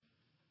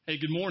Hey,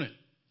 good morning.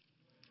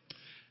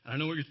 I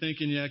know what you're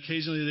thinking. Yeah,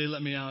 occasionally they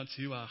let me out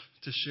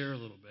to share a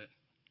little bit.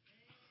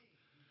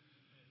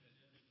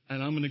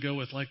 And I'm going to go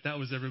with like that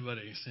was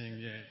everybody saying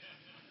yay.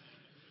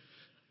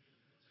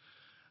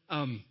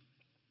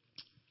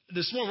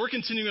 This morning we're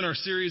continuing our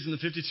series in the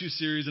 52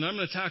 series, and I'm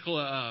going to tackle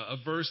a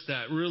verse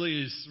that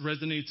really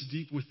resonates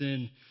deep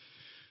within,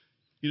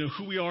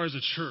 who we are as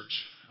a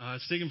church.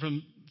 It's taken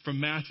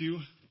from Matthew.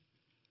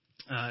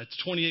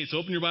 It's 28. So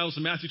open your Bibles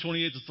to Matthew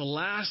 28. It's the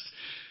last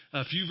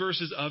few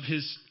verses of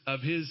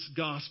his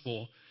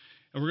gospel.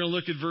 And we're going to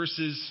look at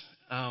verses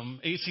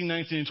 18,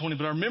 19, and 20.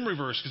 But our memory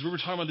verse, because we were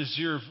talking about this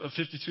year of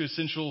 52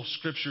 essential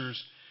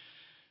scriptures.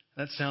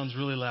 That sounds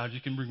really loud.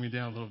 You can bring me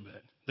down a little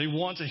bit. They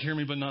want to hear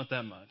me, but not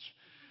that much.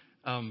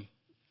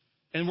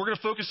 And we're going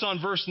to focus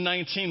on verse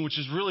 19, which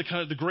is really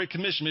kind of the Great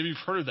Commission. Maybe you've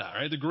heard of that,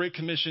 right? The Great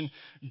Commission.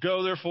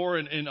 Go, therefore,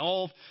 in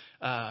all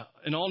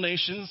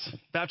nations,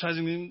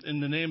 baptizing them in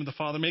the name of the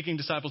Father, making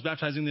disciples,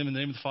 baptizing them in the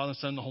name of the Father, the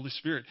Son, and the Holy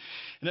Spirit.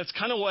 And that's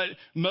kind of what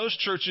most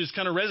churches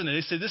kind of resonate.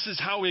 They say, this is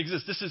how we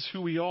exist. This is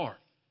who we are.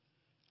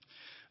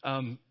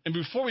 And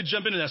before we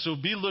jump into that, so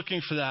be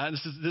looking for that.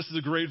 This is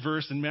a great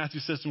verse, and Matthew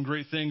says some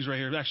great things right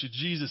here. Actually,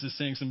 Jesus is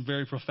saying some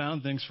very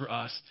profound things for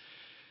us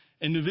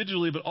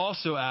individually, but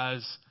also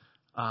as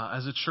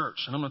a church.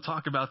 And I'm going to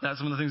talk about that,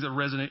 some of the things that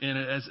resonate in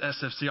it as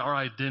SFC, our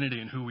identity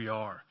and who we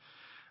are.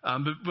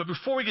 But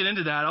before we get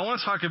into that, I want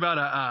to talk about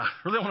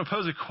really I want to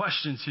pose a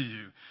question to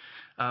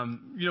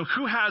you.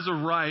 Who has a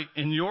right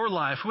in your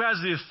life? Who has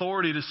the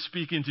authority to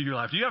speak into your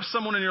life? Do you have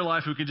someone in your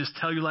life who can just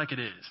tell you like it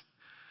is?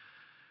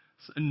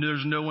 And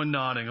there's no one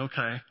nodding.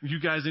 Okay. You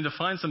guys need to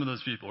find some of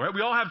those people, right?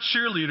 We all have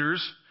cheerleaders,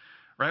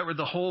 right? Where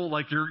the whole,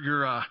 like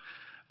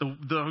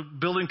the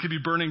building could be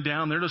burning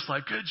down. They're just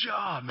like, good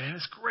job, man.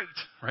 It's great,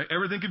 right?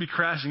 Everything could be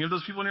crashing. You have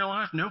those people in your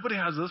life? Nobody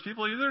has those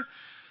people either.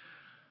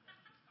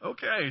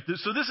 Okay.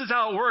 So this is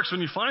how it works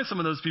when you find some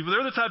of those people.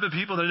 They're the type of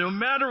people that no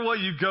matter what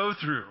you go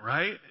through,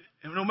 right?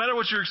 No matter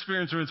what you're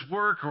experiencing, whether it's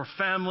work or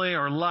family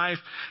or life,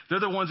 they're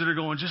the ones that are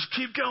going, just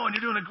keep going.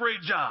 You're doing a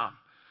great job.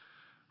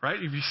 Right?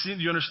 If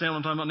you understand what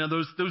I'm talking about now,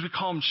 those we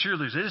call them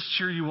cheerleaders. They just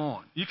cheer you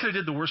on. You could have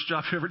did the worst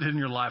job you ever did in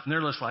your life, and they're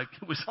just like,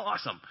 it was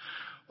awesome.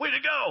 Way to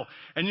go.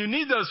 And you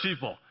need those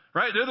people,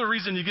 right? They're the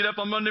reason you get up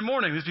on Monday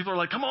morning. These people are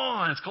like, come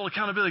on. It's called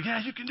accountability.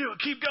 Yeah, you can do it.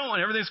 Keep going.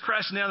 Everything's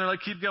crashing down. They're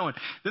like, keep going.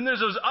 Then there's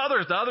those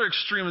others. The other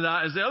extreme of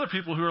that is the other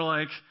people who are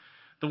like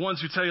the ones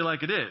who tell you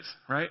like it is,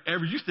 right?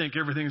 You think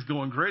everything's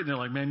going great, and they're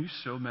like, man, you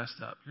so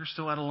messed up. You're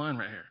still out of line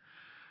right here.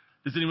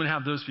 Does anyone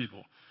have those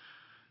people?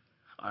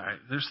 All right,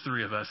 there's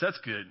 3 of us. That's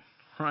good.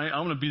 Right?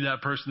 I'm going to be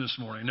that person this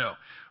morning. No.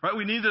 Right?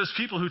 We need those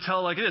people who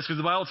tell like it is, because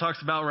the Bible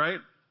talks about, right?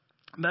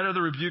 Better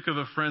the rebuke of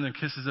a friend than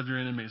kisses of your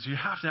enemies. You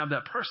have to have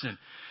that person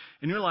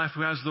in your life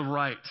who has the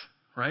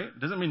right?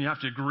 Doesn't mean you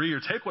have to agree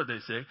or take what they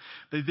say.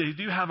 They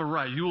do have a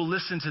right. You will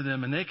listen to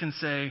them, and they can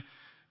say,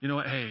 you know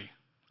what? Hey,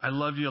 I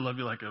love you. I love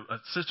you like a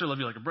sister. I love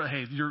you like a brother.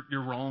 Hey, you're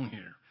wrong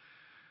here.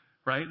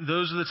 Right?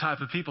 Those are the type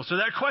of people. So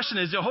that question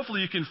is, hopefully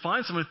you can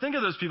find someone. Think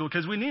of those people,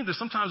 because we need this.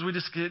 Sometimes we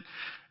just get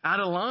out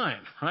of line,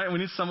 right? We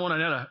need someone. I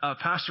had a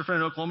pastor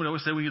friend in Oklahoma who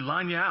always say, we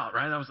line you out,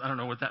 right? I don't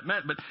know what that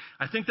meant, but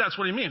I think that's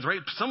what he means, right?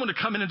 Someone to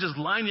come in and just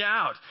line you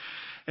out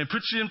and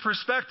put you in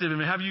perspective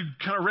and have you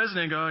kind of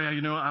resonate and go, oh,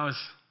 yeah,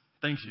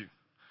 thank you.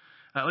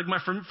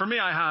 For me,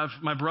 I have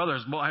my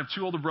brothers. Well, I have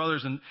 2 older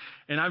brothers, and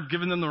I've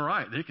given them the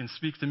right. They can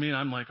speak to me, and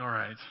I'm like, all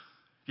right.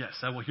 Yes,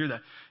 I will hear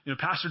that.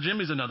 Pastor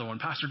Jimmy's another one.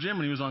 Pastor Jim,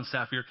 when he was on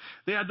staff here,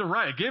 they had the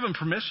right. I gave him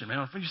permission, man.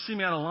 If you see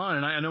me out of line,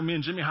 and I know me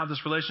and Jimmy have this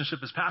relationship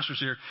as pastors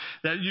here,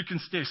 that you can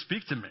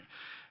speak to me,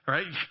 all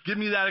right? Give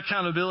me that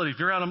accountability. If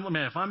you're out of,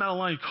 man, if I'm out of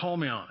line, you call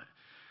me on it.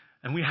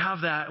 And we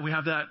have that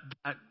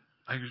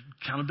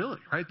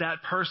accountability, right?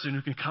 That person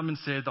who can come and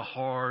say the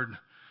hard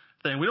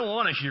thing. We don't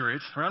want to hear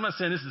it, right? I'm not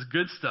saying this is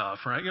good stuff,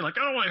 right? You're like,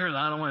 I don't want to hear that.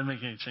 I don't want to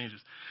make any changes.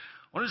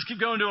 I want to just keep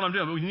going and do what I'm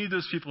doing, but we need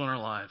those people in our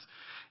lives.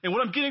 And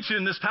what I'm getting to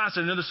in this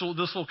passage, I know this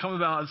will come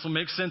about, this will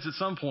make sense at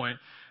some point,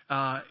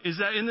 is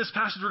that in this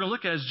passage we're going to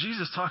look at as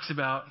Jesus talks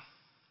about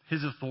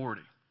his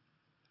authority,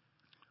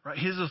 right?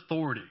 His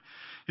authority.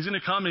 He's going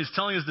to come and he's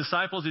telling his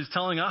disciples, he's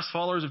telling us,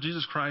 followers of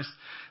Jesus Christ,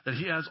 that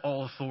he has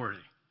all authority.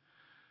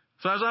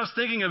 So as I was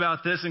thinking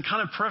about this and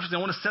kind of prefacing,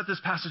 I want to set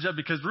this passage up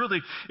because really,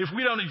 if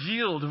we don't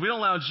yield, if we don't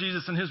allow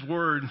Jesus and his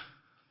word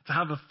to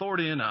have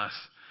authority in us,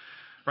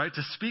 right,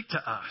 to speak to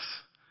us,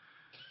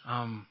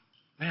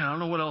 man, I don't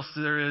know what else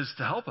there is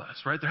to help us,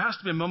 right? There has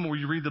to be a moment where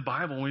you read the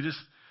Bible and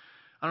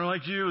I don't know,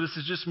 like you, this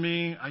is just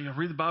me. I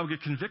read the Bible,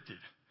 get convicted,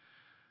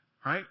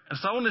 right? And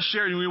so I want to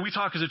share, we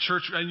talk as a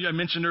church, I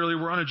mentioned earlier,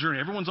 we're on a journey.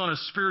 Everyone's on a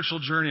spiritual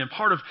journey. And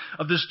part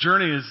of this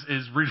journey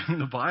is reading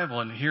the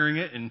Bible and hearing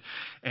it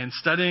and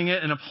studying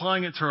it and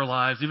applying it to our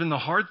lives, even the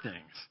hard things.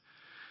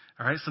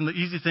 All right? Some of the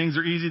easy things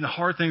are easy and the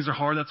hard things are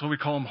hard. That's why we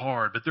call them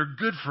hard, but they're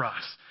good for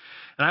us.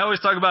 And I always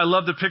talk about, I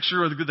love the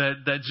picture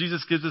that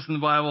Jesus gives us in the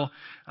Bible,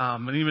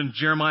 and even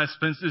Jeremiah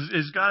spends,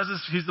 is God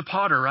he's the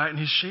potter, right? And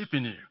he's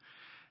shaping you.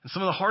 And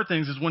some of the hard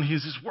things is when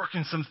he's just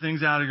working some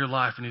things out of your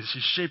life and he's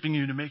shaping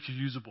you to make you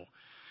usable.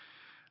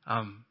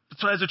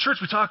 So as a church,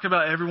 we talk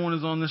about everyone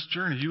is on this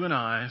journey. You and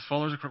I, as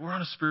followers of Christ, we're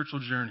on a spiritual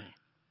journey.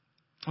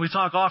 We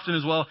talk often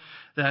as well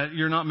that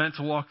you're not meant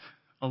to walk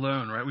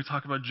alone, right? We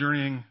talk about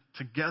journeying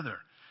together,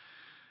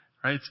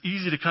 right? It's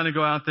easy to kind of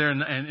go out there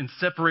and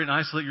separate and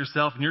isolate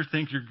yourself, and you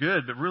think you're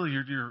good, but really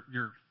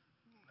you're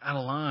out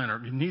of line,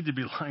 or you need to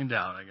be lined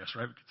out, I guess,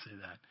 right? We could say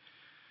that.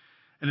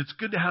 And it's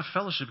good to have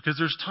fellowship because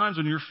there's times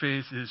when your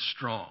faith is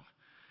strong,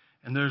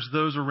 and there's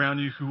those around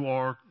you who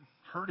are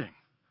hurting,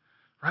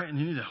 right? And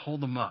you need to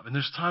hold them up. And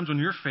there's times when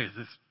your faith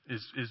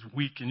is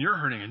weak and you're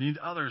hurting and you need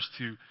others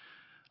to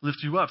lift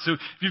you up. So if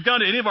you've gone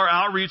to any of our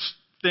outreach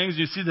things,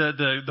 you see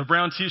the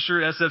brown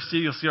t-shirt,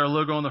 SFC, you'll see our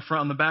logo on the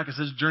front, on the back, it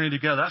says Journey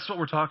Together. That's what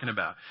we're talking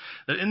about.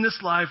 That in this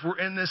life, we're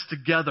in this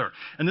together.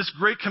 And this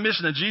great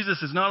commission that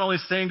Jesus is not only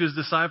saying to his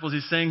disciples,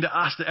 he's saying to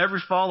us, to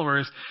every follower,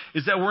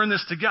 is that we're in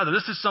this together.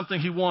 This is something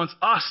he wants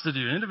us to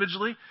do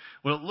individually,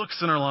 what it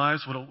looks in our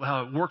lives,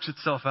 how it works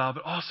itself out,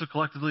 but also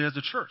collectively as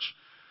a church.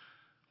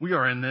 We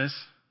are in this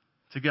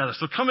together.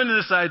 So come into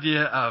this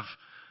idea of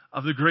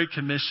the Great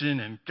Commission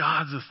and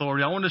God's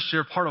authority. I want to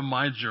share part of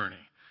my journey.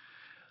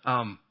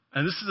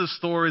 And this is a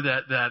story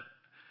that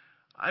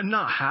I'm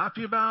not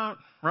happy about,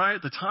 right?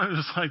 At the time, it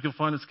was like,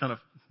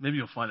 maybe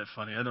you'll find it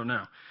funny. I don't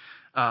know.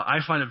 I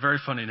find it very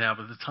funny now,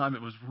 but at the time,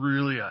 it was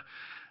really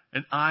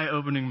an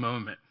eye-opening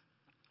moment.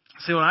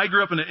 See, when I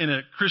grew up in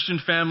a Christian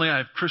family, I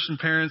have Christian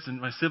parents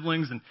and my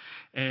siblings,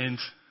 and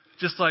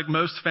just like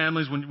most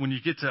families, when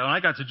I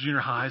got to junior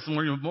high,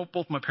 somewhere,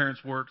 both my parents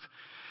worked,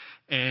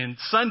 and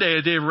Sunday,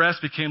 a day of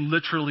rest, became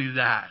literally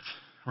that,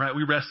 right?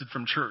 We rested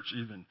from church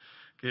even.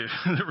 Okay.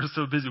 They were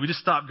so busy. We just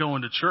stopped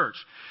going to church.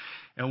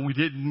 And we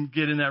didn't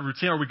get in that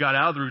routine, or we got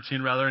out of the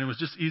routine rather, and it was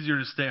just easier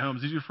to stay home.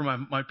 It was easier for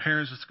my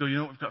parents just to go,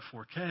 we've got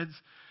 4 kids.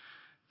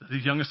 The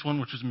youngest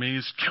one, which was me,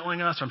 is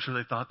killing us. I'm sure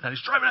they thought that.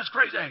 He's driving us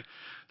crazy.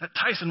 That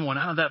Tyson one,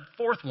 out of that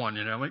 4th one,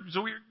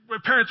 So my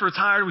parents were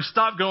tired. We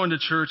stopped going to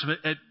church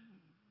at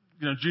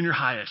junior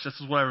high-ish. This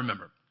is what I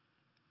remember.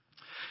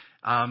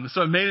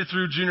 So I made it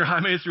through junior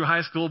high, made it through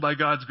high school by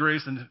God's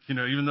grace. And,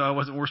 even though I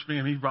wasn't worshiping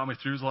him, he brought me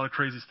through. There's a lot of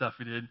crazy stuff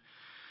he did.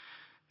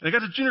 And I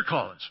got to junior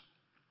college.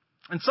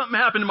 And something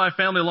happened in my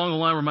family along the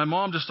line where my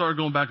mom just started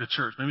going back to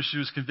church. Maybe she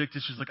was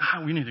convicted. She was like,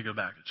 we need to go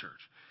back to church.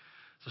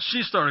 So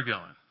she started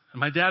going. And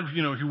my dad,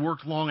 he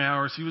worked long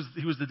hours. He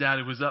was the dad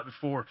who was up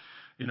before,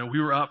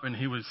 we were up, and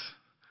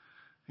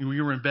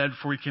we were in bed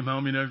before he came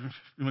home.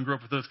 We grew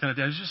up with those kind of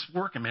dads. He's just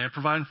working, man,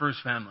 providing for his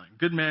family.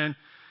 Good man.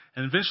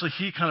 And eventually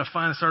he kind of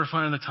started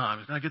finding the time.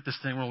 He's got to get this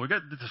thing rolling. We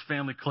got this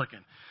family clicking.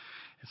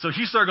 And so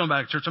he started going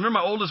back to church. I remember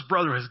my oldest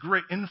brother has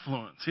great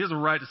influence. He has a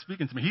right to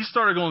speak into me. He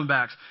started going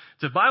back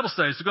to Bible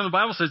studies, to go to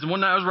Bible studies. And one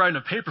night I was writing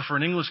a paper for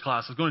an English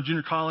class. I was going to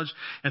junior college.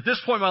 At this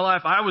point in my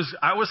life, I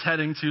was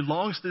heading to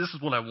this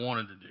is what I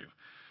wanted to do,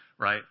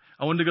 right?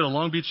 I wanted to go to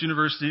Long Beach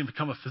University and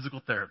become a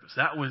physical therapist.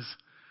 That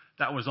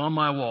was on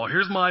my wall.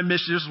 Here's my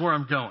mission. This is where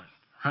I'm going,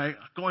 right?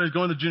 Going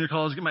to junior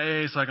college, get my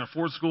AA so I can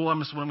afford school.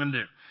 This is what I'm going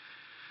to do.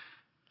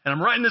 And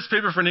I'm writing this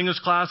paper for an English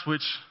class,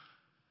 which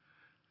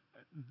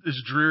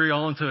is dreary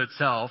all into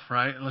itself,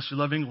 right? Unless you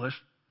love English.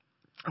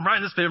 I'm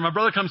writing this paper. My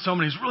brother comes home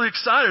and he's really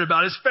excited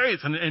about his faith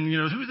and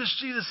who this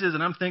Jesus is.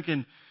 And I'm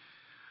thinking,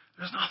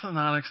 there's nothing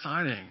that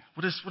exciting.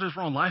 What is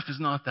wrong? Life is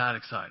not that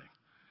exciting.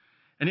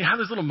 And you have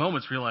these little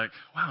moments where you're like,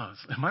 wow,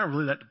 am I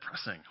really that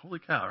depressing? Holy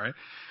cow, right?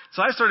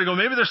 So I started going,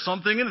 maybe there's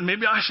something in it.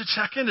 Maybe I should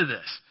check into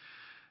this.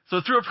 So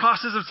through a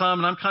process of time,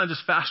 and I'm kind of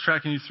just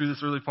fast-tracking you through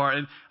this early part,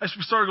 and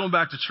we started going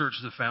back to church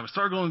as a family.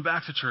 Started going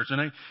back to church, and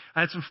I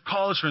had some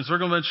college friends.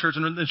 Started going back to church,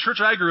 and in the church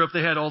I grew up,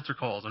 they had altar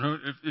calls. And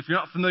if you're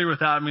not familiar with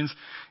that, it means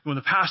when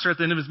the pastor at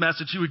the end of his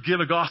message, he would give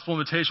a gospel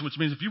invitation, which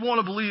means if you want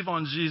to believe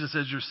on Jesus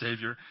as your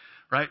Savior,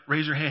 right,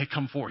 raise your hand,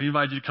 come forward. He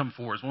invited you to come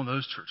forward. It's one of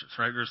those churches,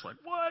 right? You're just like,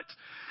 what?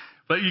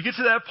 But you get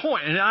to that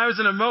point, and I was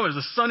in a moment. It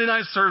was a Sunday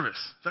night service,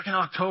 back in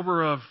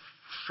October of,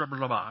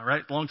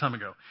 right, a long time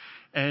ago.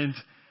 And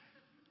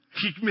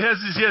he has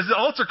the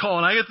altar call,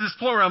 and I get to this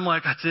point where I'm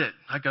like, that's it.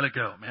 I got to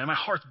go, man. My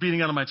heart's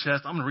beating out of my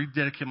chest. I'm going to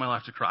rededicate my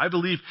life to Christ. I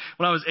believe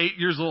when I was 8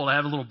 years old, I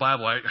have a little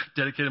Bible. I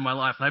dedicated my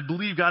life, and I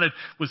believe God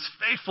was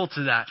faithful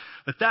to that.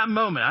 But that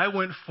moment, I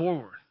went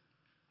forward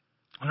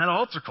on that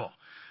altar call,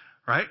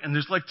 right? And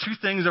there's like 2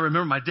 things I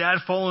remember. My dad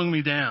following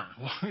me down,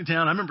 walking me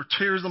down. I remember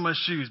tears on my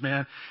shoes,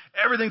 man.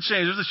 Everything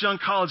changed. There's this young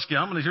college kid.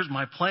 Here's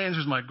my plans,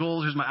 here's my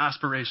goals, here's my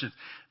aspirations.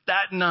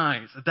 That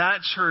night, at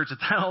that church, at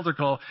that altar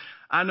call,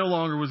 I no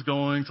longer was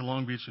going to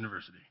Long Beach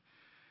University.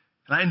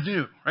 And I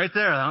knew right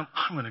there, I'm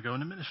going to go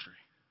into ministry.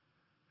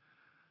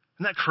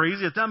 Isn't that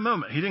crazy? At that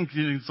moment,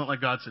 it's not like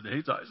God said,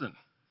 hey, Tyson,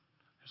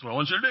 here's what I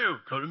want you to do.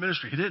 Go to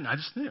ministry. He didn't. I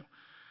just knew.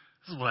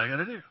 This is what I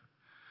got to do.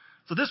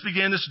 So this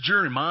began this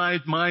journey,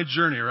 my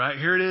journey, right?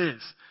 Here it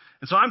is.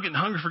 And so I'm getting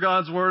hungry for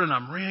God's word, and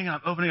I'm reading,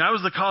 I'm opening. I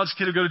was the college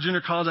kid who go to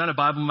junior college. I had a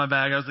Bible in my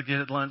bag. I was the kid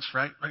at lunch,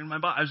 right? Right in my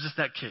Bible. I was just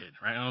that kid,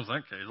 right? And I was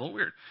like, okay, it's a little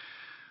weird.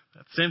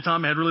 At the same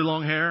time, I had really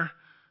long hair.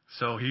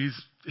 So he's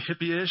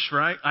hippie-ish,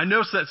 right? I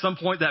noticed that at some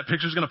point that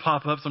picture's going to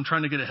pop up, so I'm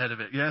trying to get ahead of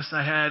it. Yes,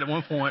 I had at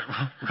one point.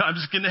 I'm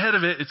just getting ahead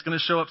of it. It's going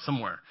to show up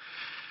somewhere.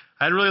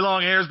 I had really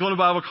long hair, going to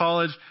Bible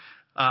college.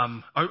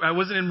 I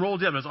wasn't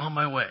enrolled yet, but I was on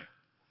my way.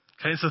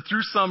 Okay, so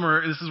through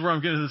summer, this is where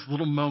I'm getting to this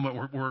little moment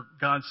where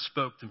God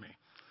spoke to me.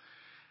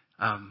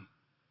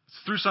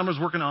 Through summer, I was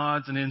working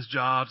odds and ends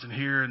jobs and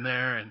here and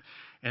there,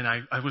 and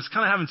I was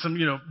kind of having some,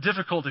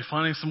 difficulty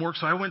finding some work,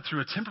 so I went through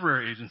a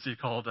temporary agency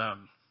called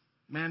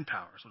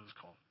Manpower, is what it was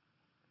called.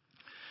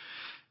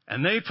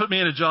 And they put me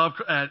in a job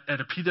at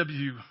a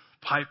PW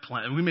pipe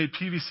plant, and we made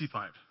PVC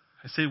pipe.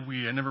 I say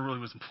we, I never really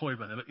was employed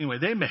by them, but anyway,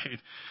 they made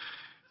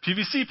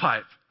PVC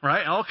pipe,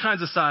 right? All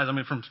kinds of size. I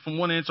mean, from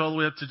 1 inch all the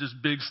way up to just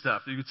big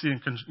stuff that you could see in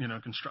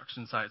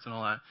construction sites and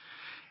all that.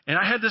 And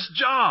I had this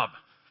job,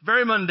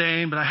 very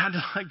mundane, but I had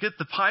to get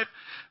the pipe.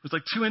 It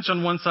was 2 inch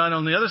on one side.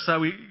 On the other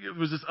side, it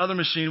was this other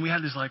machine. We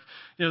had these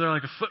they're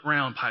like a foot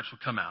round pipes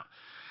would come out,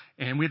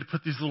 and we had to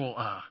put these little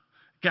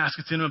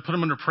gaskets in them and put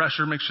them under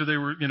pressure, make sure they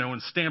were,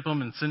 and stamp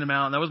them and send them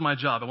out. And that was my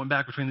job. I went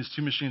back between these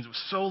two machines. It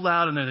was so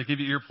loud in there. They gave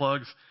you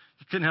earplugs.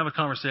 You couldn't have a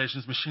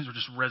conversation. These machines were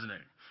just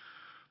resonating.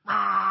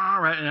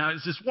 Right? And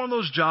it's just one of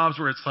those jobs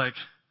where it's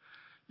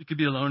you could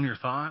be alone in your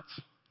thoughts,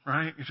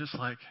 right? You're just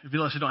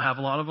unless you don't have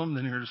a lot of them,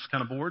 then you're just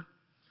kind of bored.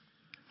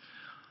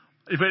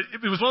 But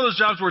it was one of those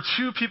jobs where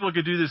two people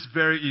could do this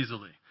very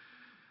easily.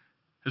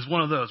 It's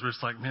one of those where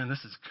it's man,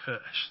 this is cush.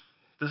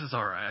 This is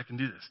all right. I can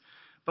do this.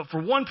 But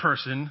for one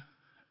person,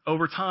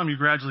 over time, you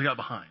gradually got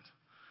behind.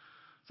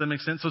 Does that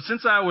make sense? So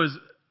since I was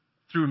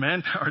through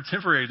Manpower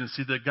temporary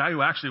agency, the guy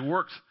who actually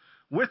worked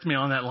with me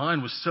on that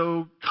line was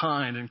so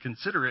kind and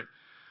considerate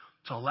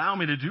to allow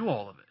me to do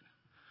all of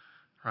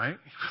it, right?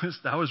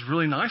 That was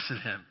really nice of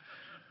him.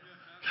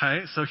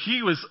 Okay, so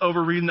he was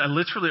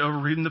literally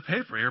overreading the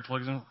paper,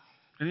 earplugs, and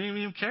he didn't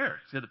even care.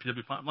 He had the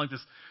PW pump. I'm like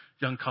this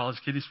young college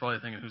kid. He's probably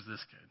thinking, who's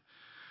this kid?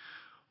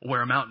 We'll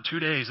wear him out in 2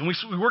 days. And we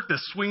worked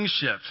this swing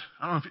shift.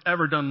 I don't know if you've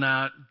ever done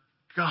that.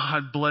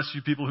 God bless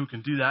you people who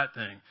can do that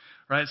thing,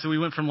 right? So we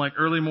went from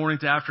early morning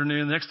to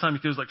afternoon. The next time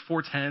it was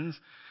 4:10s.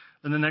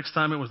 Then the next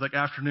time it was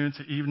afternoon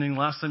to evening.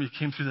 Last time you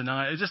came through the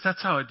night.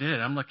 That's how it did.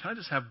 I'm can I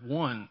just have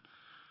one?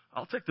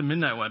 I'll take the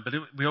midnight one. But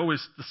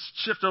the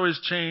shift always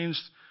changed,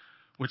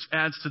 which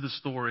adds to the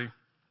story.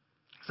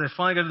 So I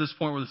finally got to this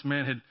point where this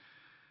man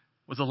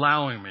was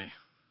allowing me,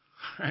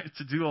 right,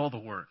 to do all the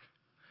work.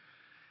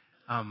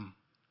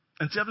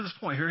 And see, up to this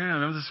point, here I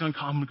am.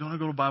 I'm going to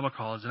go to Bible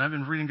college, and I've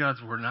been reading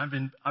God's word, and I've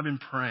been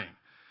praying.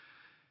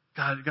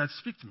 God,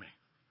 speak to me.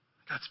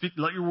 God, speak.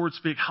 Let your word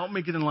speak. Help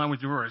me get in line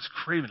with your word. It's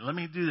craving. Let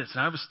me do this.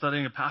 And I was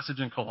studying a passage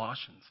in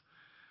Colossians,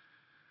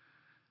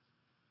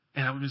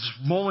 and I was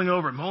just mulling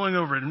over it,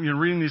 and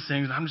reading these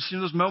things. And I'm just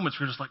seeing those moments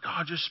where you're just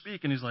God, just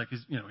speak. And he's of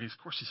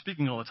course he's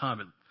speaking all the time,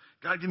 but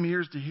God, give me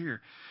ears to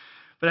hear.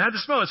 But I had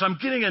this moment, so I'm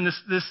getting in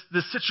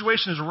this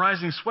situation is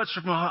arising, sweat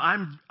dripping.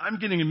 I'm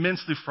getting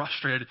immensely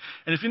frustrated.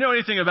 And if you know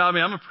anything about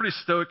me, I'm a pretty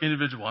stoic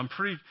individual. I'm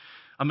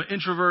an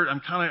introvert. I'm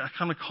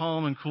kind of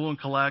calm and cool and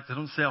collect. I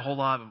don't say a whole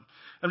lot.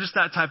 I'm just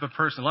that type of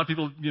person. A lot of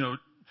people,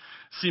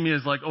 see me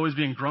as always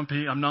being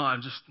grumpy. I'm not.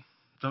 I just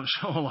don't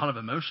show a lot of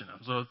emotion.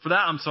 So for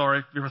that, I'm sorry.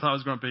 If you ever thought I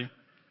was grumpy,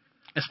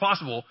 it's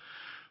possible,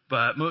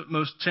 but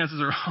most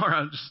chances are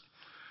I'm just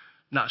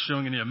not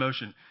showing any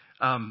emotion.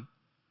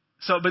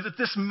 But at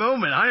this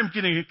moment, I am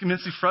getting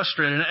immensely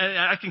frustrated, and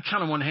I can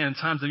count on one hand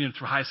times even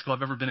through high school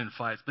I've ever been in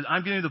fights. But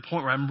I'm getting to the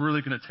point where I'm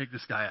really going to take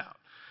this guy out.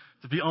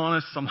 To be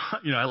honest, I'm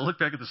not, I look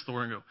back at the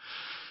story and go,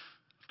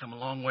 I've come a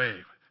long way.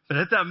 But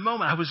at that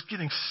moment, I was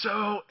getting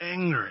so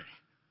angry.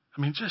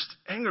 Just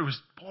anger was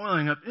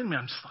boiling up in me.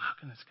 I'm just how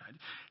can this guy? I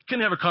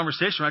couldn't have a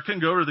conversation. I couldn't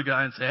go over to the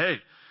guy and say, hey,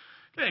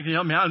 can you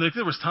help me out? And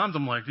there was times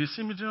I'm do you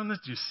see me doing this?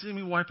 Do you see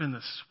me wiping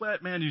the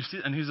sweat, man? Do you see?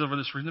 And he's over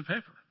this reading the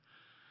paper.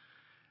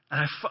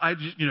 And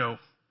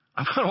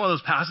I'm kind of one of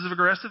those passive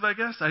aggressive, I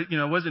guess. I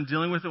wasn't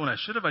dealing with it when I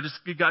should have.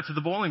 It got to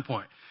the boiling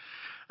point.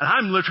 And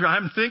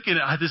I'm thinking,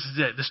 this is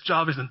it. This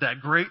job isn't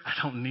that great. I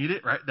don't need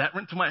it, right? That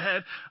went to my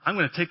head. I'm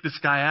going to take this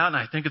guy out, and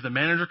I think if the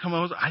manager comes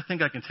over, I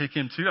think I can take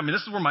him too.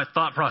 This is where my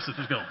thought process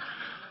was going.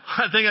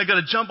 I think I got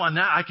to jump on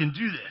that. I can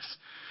do this,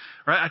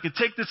 right? I can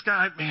take this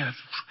guy, man.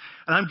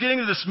 And I'm getting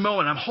to this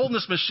moment. I'm holding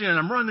this machine, and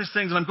I'm running these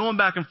things, and I'm going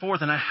back and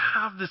forth, and I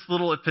have this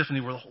little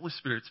epiphany where the Holy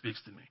Spirit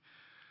speaks to me.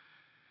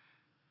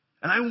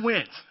 And I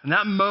went. In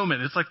that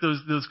moment, it's like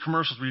those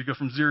commercials where you go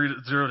from 0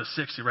 to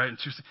 60, right? It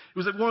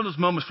was one of those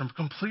moments from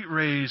complete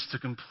rage to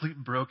complete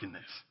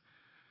brokenness.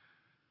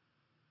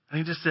 And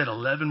he just said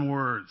 11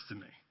 words to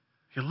me.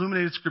 He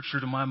illuminated Scripture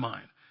to my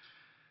mind.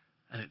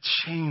 And it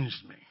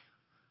changed me.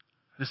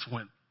 I just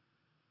went,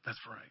 that's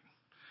right.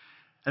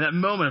 And that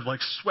moment of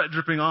sweat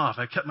dripping off,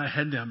 I kept my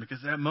head down because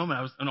at that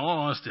moment, in all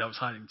honesty, I was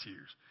hiding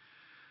tears.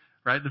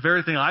 Right? The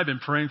very thing I've been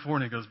praying for,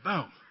 and it goes,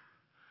 boom.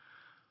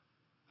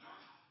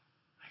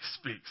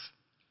 Speaks.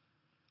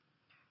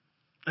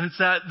 And it's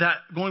that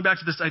going back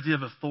to this idea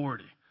of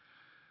authority.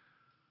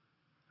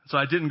 So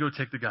I didn't go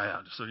take the guy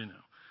out, just so you know.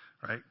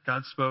 Right?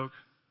 God spoke.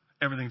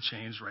 Everything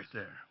changed right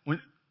there.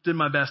 Did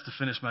my best to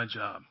finish my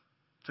job.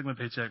 Took my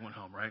paycheck, went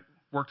home, right?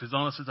 Worked as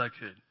honest as I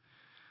could.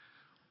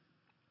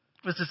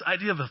 It's this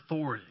idea of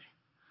authority.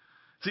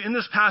 See, in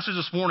this passage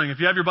this morning, if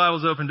you have your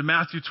Bibles open to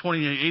Matthew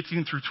 28,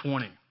 18 through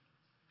 20.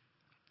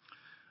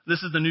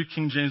 This is the New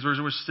King James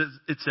Version, which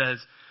says,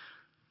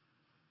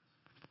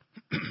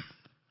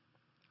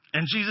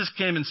 and Jesus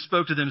came and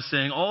spoke to them,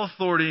 saying, all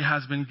authority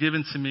has been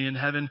given to me in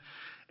heaven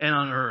and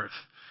on earth.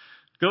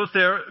 Go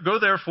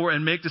therefore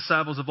and make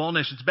disciples of all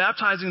nations,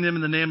 baptizing them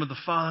in the name of the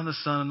Father and the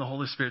Son and the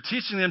Holy Spirit,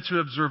 teaching them to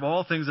observe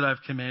all things that I have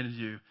commanded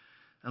you.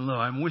 And lo,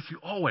 I'm with you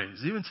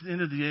always, even to the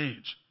end of the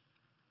age.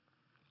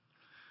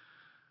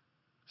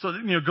 So,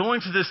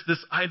 going to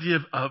this idea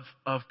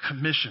of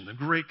commission, the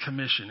Great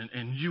Commission,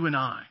 and you and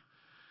I,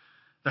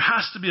 there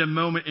has to be a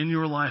moment in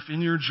your life,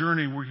 in your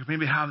journey, where you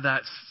maybe have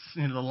that,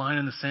 the line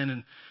in the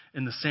sand,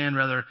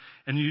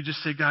 and you just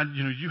say, God,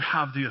 you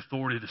have the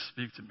authority to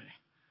speak to me.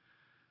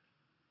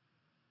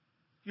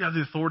 You have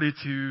the authority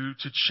to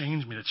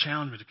change me, to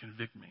challenge me, to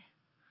convict me.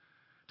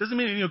 Doesn't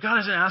mean, God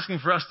isn't asking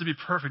for us to be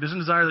perfect. Doesn't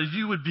desire that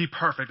you would be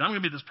perfect. I'm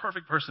going to be this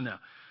perfect person now.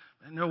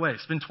 No way.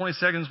 Spend 20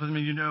 seconds with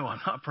me. I'm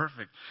not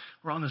perfect.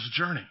 We're on this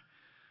journey.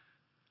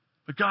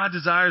 But God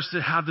desires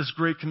to have this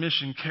Great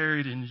Commission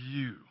carried in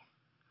you.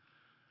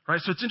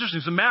 Right? So it's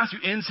interesting. So Matthew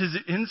ends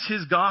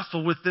his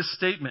gospel with this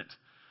statement.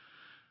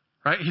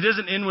 Right? He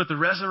doesn't end with the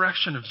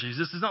resurrection of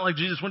Jesus. It's not like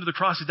Jesus went to the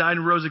cross, he died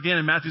and rose again,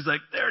 and Matthew's like,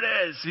 there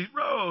it is, he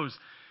rose.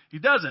 He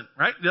doesn't,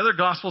 right? The other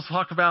gospels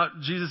talk about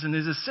Jesus and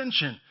his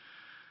ascension.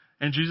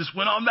 And Jesus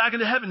went on back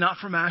into heaven, not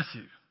for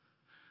Matthew.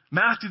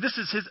 Matthew, this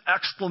is his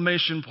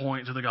exclamation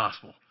point to the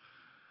gospel.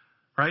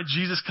 Right?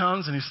 Jesus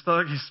comes and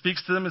he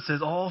speaks to them and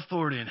says, all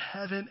authority in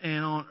heaven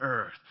and on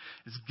earth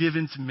is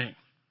given to me.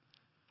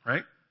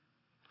 Right?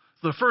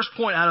 So the first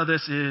point out of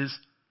this is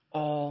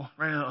all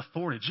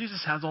authority.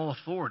 Jesus has all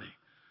authority.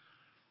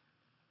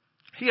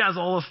 He has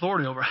all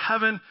authority over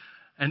heaven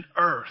and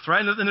earth,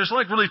 right? And there's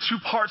really two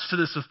parts to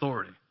this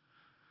authority.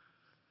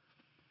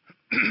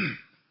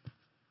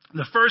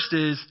 The first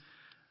is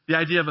the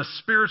idea of a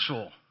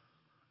spiritual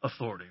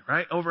authority,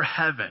 right? Over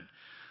heaven.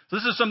 So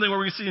this is something where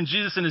we see in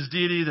Jesus and his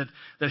deity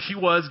that he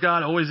was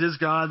God, always is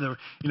God. That,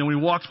 when he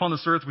walked upon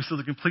this earth, we see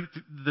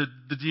the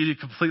deity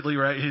completely,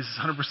 right? He's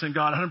 100%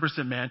 God,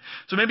 100% man.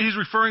 So maybe he's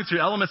referring to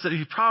elements that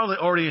he probably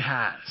already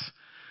has,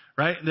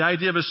 right? The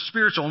idea of a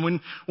spiritual.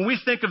 And when we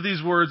think of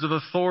these words of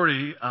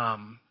authority,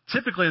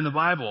 typically in the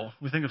Bible,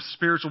 we think of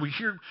spiritual. We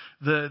hear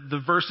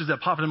the verses that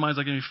pop into mind,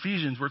 like in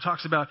Ephesians, where it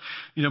talks about,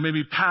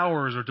 maybe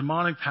powers or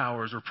demonic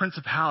powers or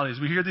principalities.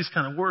 We hear these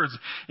kind of words.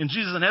 And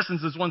Jesus, in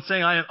essence, is one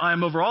saying, I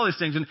am over all these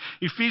things. In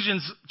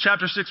Ephesians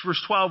chapter 6,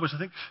 verse 12, which I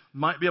think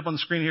might be up on the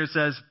screen here, it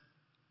says,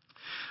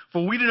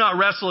 for we do not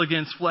wrestle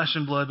against flesh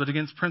and blood, but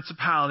against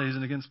principalities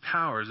and against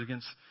powers,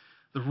 against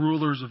the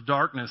rulers of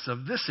darkness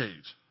of this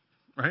age,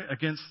 right?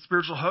 Against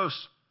spiritual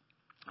hosts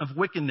of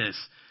wickedness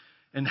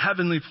in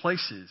heavenly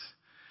places.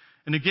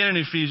 And again in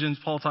Ephesians,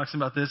 Paul talks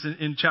about this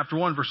in chapter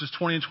 1, verses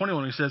 20 and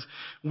 21. He says,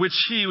 which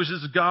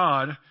is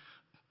God,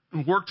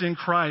 worked in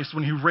Christ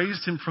when he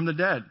raised him from the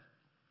dead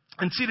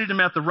and seated him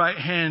at the right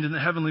hand in the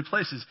heavenly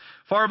places,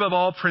 far above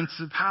all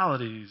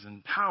principalities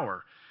and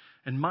power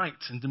and might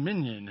and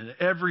dominion and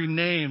every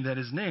name that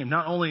is named,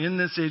 not only in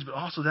this age, but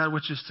also that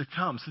which is to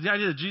come. So the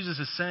idea that Jesus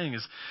is saying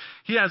is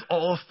he has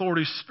all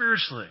authority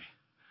spiritually,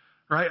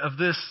 right, of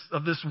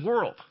this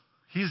world.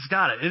 He's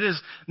got it. It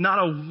is not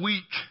a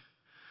weak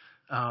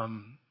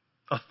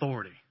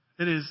authority.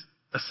 It is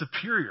a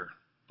superior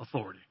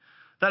authority.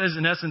 That is,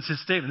 in essence, his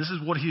statement. This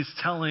is what he's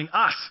telling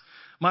us.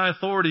 My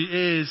authority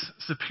is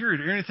superior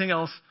to anything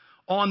else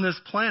on this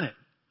planet.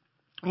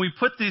 When we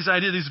put these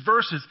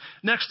verses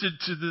next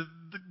to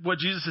what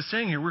Jesus is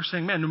saying here, we're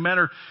saying, man, no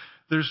matter,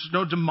 there's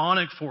no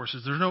demonic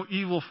forces, there's no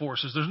evil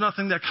forces, there's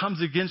nothing that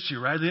comes against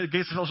you, right? The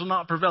gates of hell shall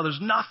not prevail. There's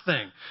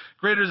nothing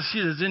greater is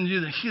he that is in you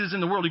than he that is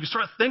in the world. You can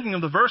start thinking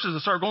of the verses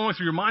and start going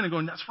through your mind and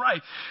going, that's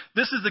right.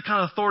 This is the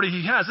kind of authority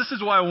he has. This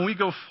is why when we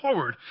go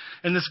forward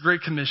in this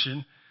Great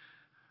Commission,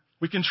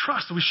 we can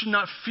trust that we should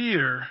not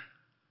fear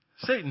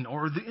Satan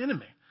or the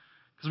enemy.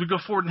 Because we go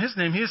forward in his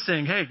name, he is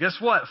saying, hey, guess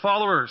what?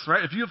 Followers,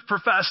 right? If you have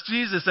professed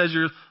Jesus as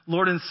your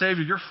Lord and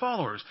Savior, you're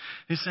followers.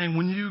 He's saying,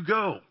 when you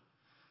go,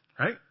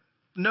 right?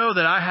 Know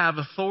that I have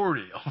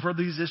authority over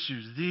these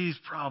issues, these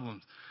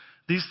problems,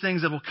 these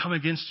things that will come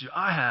against you.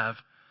 I have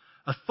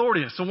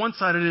authority. So one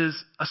side it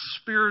is a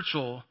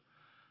spiritual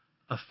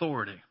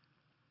authority.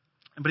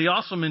 But he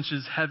also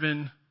mentions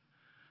heaven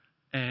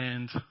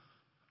and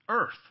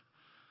earth.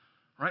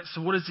 Right?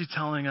 So what is he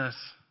telling us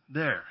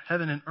there?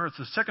 Heaven and earth.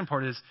 The second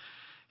part is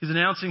he's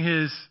announcing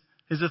his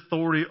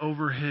authority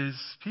over his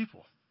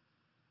people.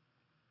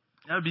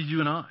 That would be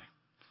you and I.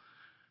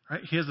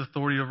 Right? He has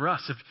authority over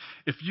us.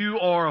 If you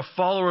are a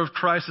follower of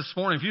Christ this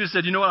morning, if you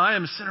said, you know what, I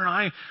am a sinner,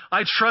 I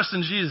trust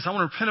in Jesus, I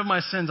want to repent of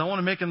my sins, I want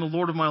to make him the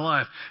Lord of my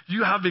life,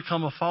 you have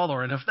become a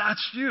follower. And if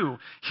that's you,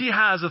 he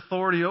has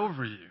authority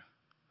over you.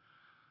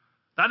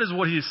 That is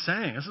what he is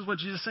saying. This is what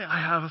Jesus is saying. I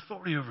have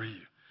authority over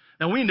you.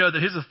 Now we know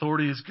that his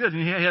authority is good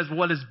and he has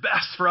what is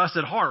best for us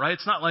at heart, right?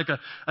 It's not like a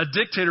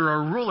dictator or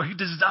a ruler. He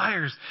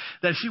desires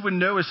that he would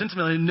know us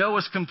intimately, know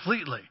us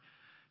completely.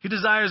 He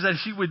desires that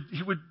he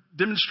would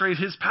demonstrate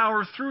his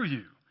power through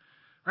you,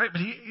 right?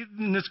 But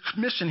in this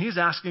commission, he's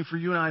asking for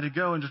you and I to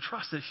go and to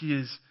trust that he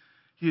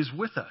is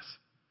with us.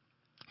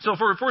 So if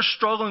we're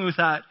struggling with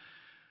that,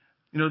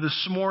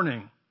 this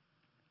morning,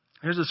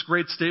 here's this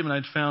great statement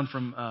I'd found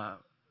from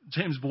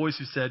James Boyce,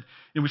 who said,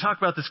 we talk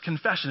about this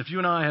confession. If you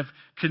and I have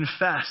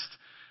confessed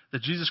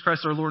that Jesus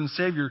Christ our Lord and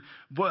Savior,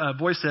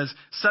 Boyce says,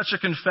 such a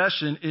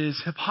confession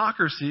is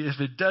hypocrisy if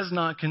it does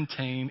not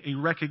contain a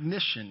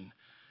recognition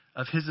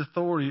of his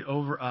authority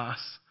over us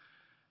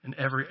in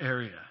every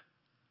area.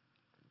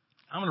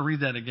 I'm going to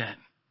read that again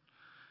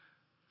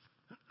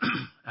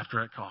after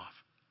I cough.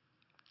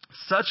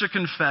 Such a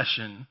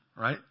confession,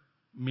 right?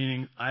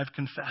 Meaning I've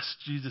confessed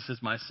Jesus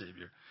as my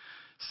Savior.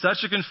 Such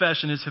a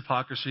confession is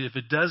hypocrisy if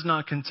it does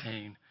not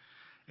contain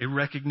a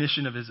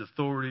recognition of his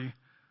authority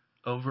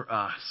over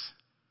us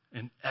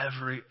in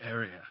every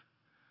area.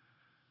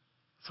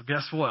 So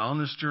guess what? On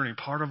this journey,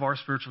 part of our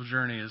spiritual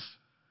journey is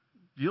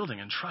yielding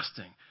and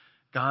trusting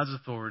God's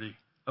authority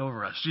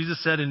over us.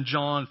 Jesus said in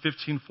John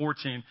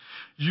 15:14,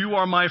 you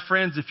are my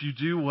friends if you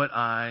do what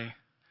I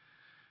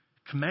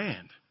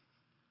command.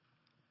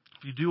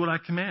 If you do what I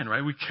command,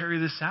 right? We carry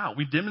this out.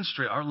 We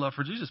demonstrate our love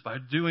for Jesus by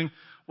doing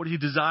what he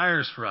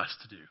desires for us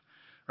to do,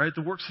 right?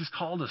 The works he's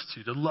called us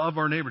to love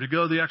our neighbor, to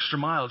go the extra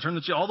mile, turn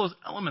the all those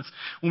elements.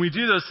 When we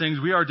do those things,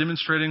 we are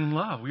demonstrating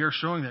love. We are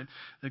showing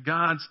that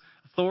God's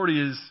authority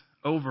is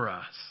over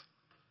us.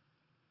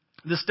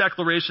 This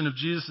declaration of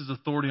Jesus'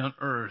 authority on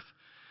earth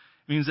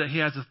means that he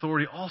has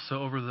authority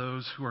also over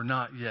those who are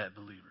not yet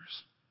believers.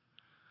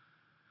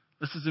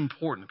 This is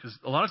important because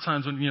a lot of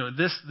times when,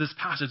 this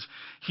passage,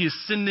 he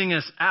is sending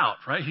us out,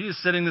 right? He is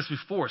setting this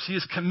before us. He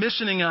is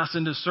commissioning us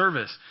into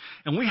service.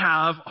 And we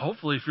have,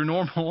 hopefully, if you're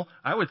normal,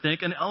 I would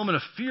think, an element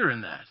of fear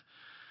in that.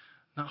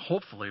 Not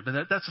hopefully,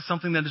 but that's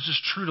something that is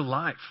just true to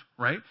life,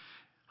 right?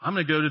 I'm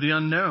going to go to the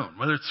unknown,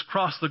 whether it's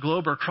across the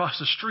globe or across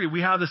the street.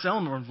 We have this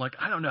element where I'm like,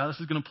 I don't know how this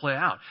is going to play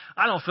out.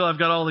 I don't feel I've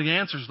got all the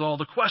answers to all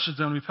the questions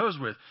I'm going to be posed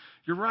with.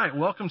 You're right.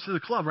 Welcome to the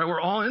club, right? We're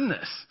all in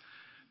this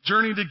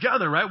journey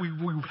together, right? We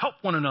help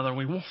one another,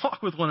 we walk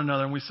with one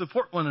another, and we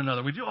support one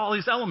another. We do all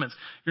these elements.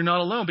 You're not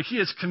alone, but he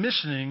is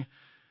commissioning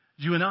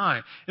you and I.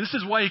 And this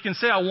is why he can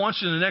say, I want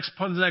you in the next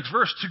part of the next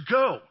verse to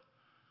go.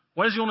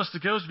 Why does he want us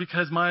to go? Is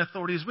because my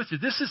authority is with you.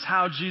 This is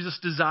how Jesus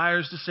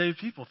desires to save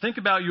people. Think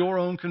about your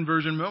own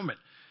conversion moment.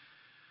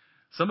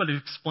 Somebody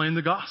explained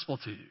the gospel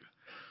to you.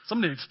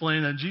 Somebody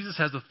explained that Jesus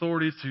has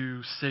authority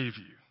to save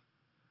you.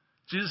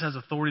 Jesus has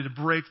authority to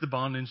break the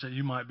bondage that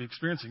you might be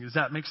experiencing. Does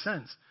that make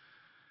sense?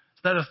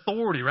 That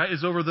authority, right,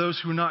 is over those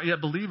who are not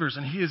yet believers,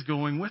 and he is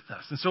going with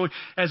us. And so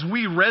as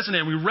we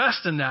resonate, we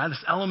rest in that,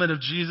 this element of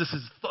Jesus'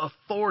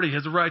 authority,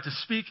 his right to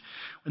speak,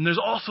 and there's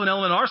also an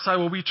element on our side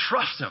where we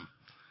trust him.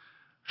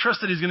 Trust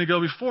that he's going to go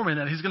before me,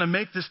 and that he's going to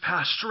make this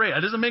path straight.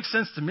 It doesn't make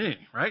sense to me,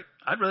 right?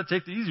 I'd rather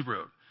take the easy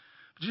road.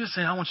 But Jesus is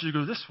saying, I want you to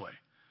go this way.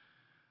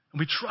 And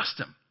we trust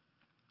him.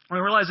 And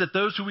we realize that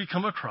those who we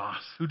come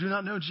across who do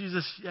not know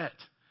Jesus yet,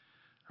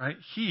 right,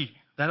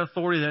 that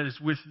authority that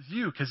is with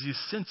you because he's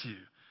sent you,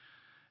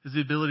 is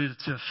the ability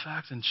to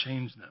affect and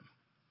change them.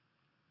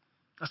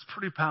 That's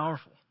pretty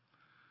powerful.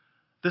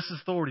 This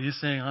authority is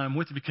saying, I'm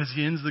with you, because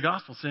he ends the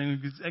gospel saying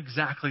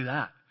exactly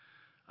that.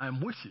 I'm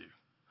with you.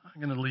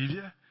 I'm not going to leave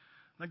you. I'm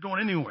not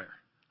going anywhere.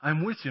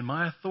 I'm with you. And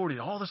my authority,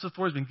 all this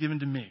authority has been given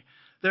to me.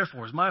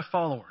 Therefore, as my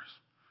followers,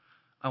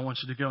 I want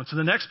you to go. And so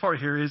the next part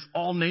here is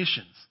all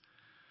nations.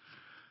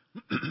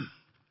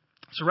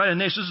 So right in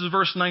nations, this is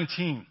verse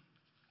 19.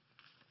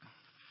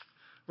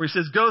 Where he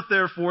says, go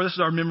therefore, this is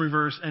our memory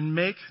verse, and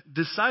make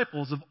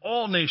disciples of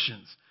all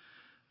nations,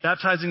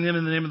 baptizing them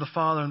in the name of the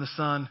Father and the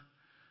Son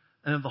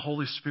and of the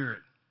Holy Spirit.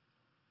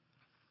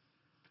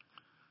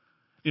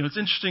 It's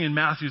interesting in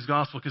Matthew's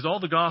gospel because all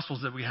the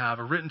gospels that we have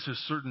are written to a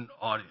certain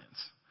audience.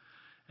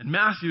 And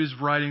Matthew is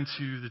writing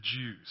to the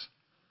Jews.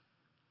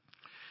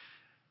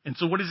 And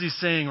so what is he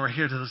saying right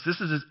here to us? This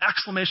is his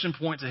exclamation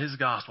point to his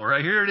gospel,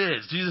 right? Here it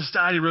is. Jesus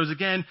died, he rose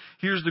again.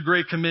 Here's the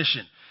Great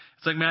Commission.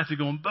 It's like Matthew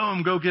going,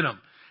 boom, go get them.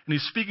 And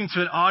he's speaking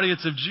to an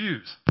audience of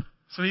Jews.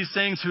 So he's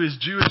saying to his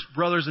Jewish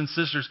brothers and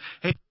sisters,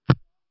 hey,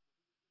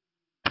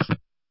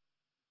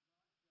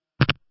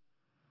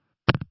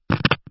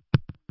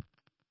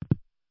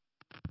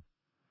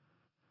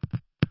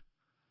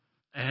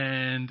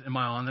 and am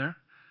I on there?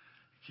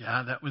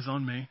 Yeah, that was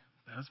on me.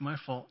 That was my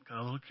fault.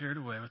 Got a little carried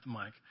away with the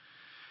mic.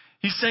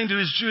 He's saying to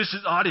his Jewish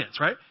audience,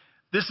 right?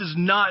 This is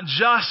not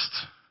just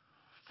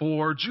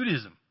for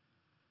Judaism.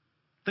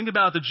 Think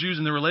about the Jews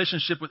and their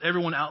relationship with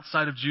everyone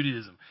outside of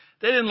Judaism.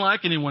 They didn't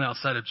like anyone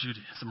outside of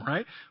Judaism,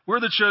 right? We're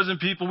the chosen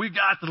people. We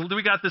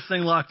got this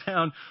thing locked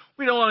down.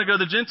 We don't want to go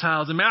to the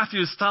Gentiles. And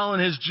Matthew is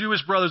telling his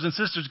Jewish brothers and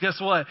sisters, guess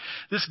what?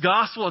 This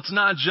gospel, it's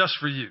not just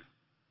for you.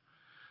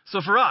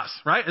 So for us,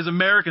 right, as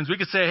Americans, we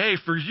could say, hey,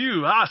 for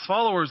you, us,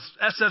 followers,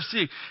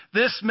 SFC,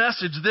 this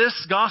message,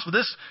 this gospel,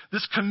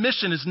 this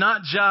commission is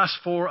not just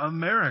for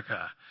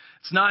America.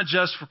 It's not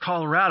just for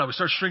Colorado. We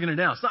start shrinking it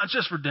down. It's not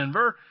just for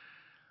Denver.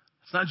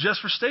 It's not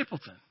just for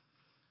Stapleton.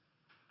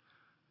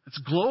 It's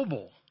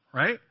global,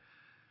 right?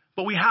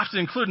 But we have to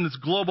include in this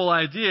global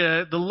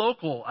idea the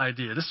local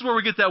idea. This is where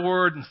we get that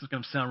word, and this is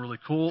going to sound really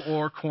cool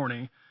or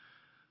corny,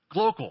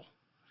 glocal.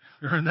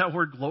 You heard that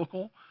word,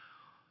 glocal?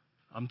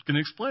 I'm going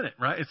to explain it,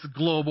 right? It's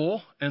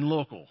global and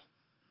local.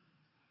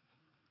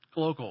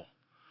 Global.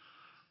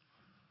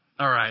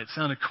 All right, it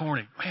sounded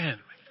corny. Man,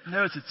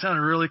 notice it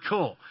sounded really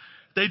cool.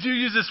 They do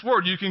use this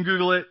word. You can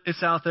Google it.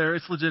 It's out there.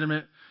 It's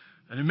legitimate.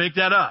 I didn't make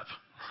that up,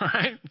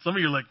 right? Some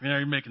of you are like,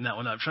 you're making that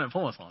one up, trying to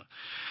pull us on it.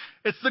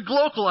 It's the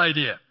global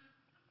idea,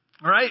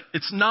 right?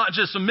 It's not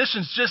just,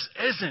 missions just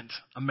isn't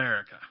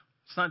America.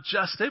 It's not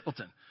just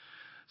Stapleton.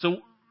 So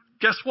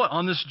guess what?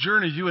 On this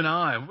journey, you and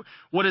I,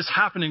 what is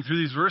happening through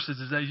these verses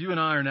is that you and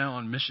I are now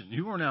on mission.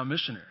 You are now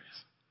missionaries.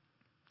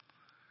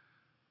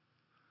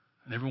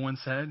 And everyone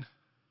said,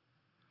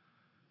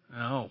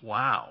 oh,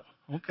 wow.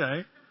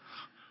 Okay.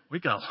 We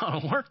got a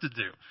lot of work to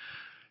do.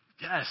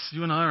 Yes,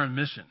 you and I are on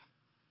mission.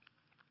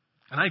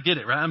 And I get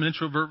it, right? I'm an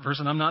introvert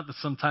person. I'm not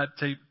some type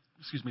A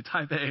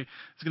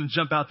that's going to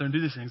jump out there and do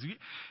these things.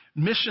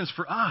 Missions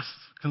for us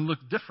can look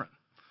different.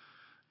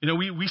 You know,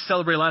 we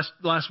celebrated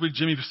last week.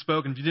 Jimmy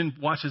spoke, and if you didn't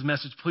watch his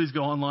message, please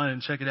go online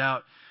and check it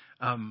out.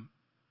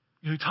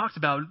 He talked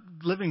about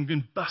living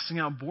and busting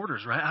out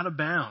borders, right, out of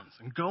bounds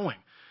and going.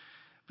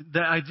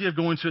 The idea of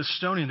going to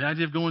Estonia, the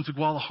idea of going to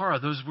Guadalajara,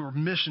 those were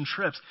mission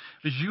trips.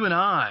 But you and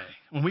I,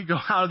 when we go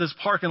out of this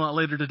parking lot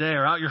later today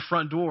or out your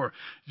front door,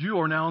 you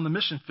are now in the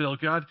mission field.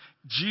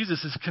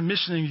 Jesus is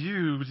commissioning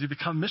you to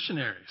become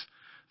missionaries.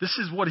 This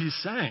is what he's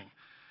saying.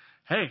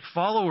 Hey,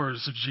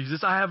 followers of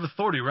Jesus, I have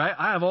authority, right?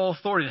 I have all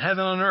authority in heaven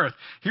and on earth.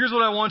 Here's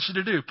what I want you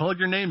to do. Plug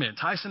your name in.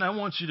 Tyson, I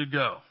want you to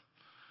go.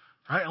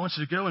 Right? I want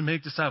you to go and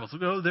make disciples.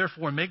 Go,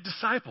 therefore, and make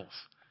disciples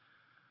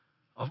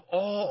of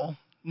all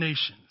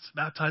nations,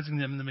 baptizing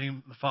them in the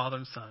name of the Father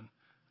and Son and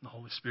the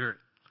Holy Spirit.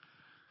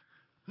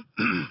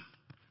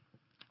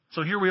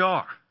 So here we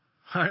are.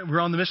 All right,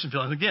 we're on the mission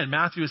field. And again,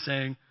 Matthew is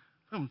saying,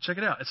 check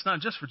it out. It's not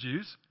just for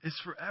Jews. It's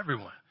for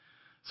everyone.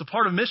 So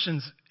part of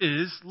missions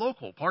is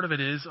local. Part of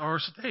it is our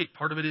state.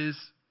 Part of it is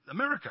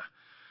America.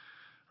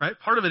 Right?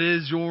 Part of it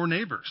is your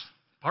neighbors.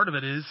 Part of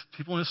it is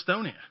people in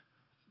Estonia,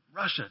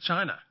 Russia,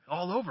 China,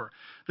 all over.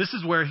 This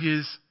is where he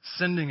is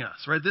sending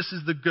us, right? This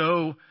is the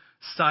go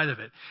side of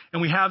it.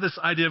 And we have this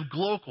idea of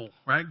global,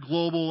 right?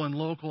 Global and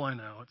local. I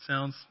know it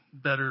sounds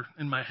better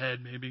in my head,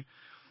 maybe.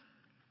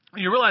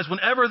 You realize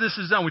whenever this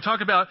is done, we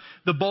talk about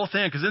the both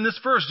and, because in this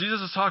verse,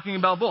 Jesus is talking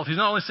about both. He's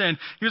not only saying,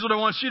 here's what I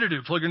want you to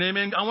do. Plug your name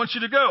in. I want you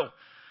to go.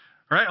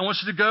 Right? I want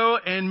you to go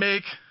and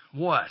make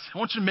what? I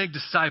want you to make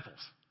disciples.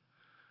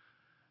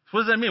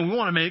 What does that mean? We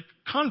want to make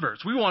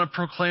converts. We want to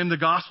proclaim the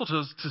gospel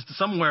to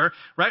somewhere,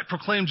 right?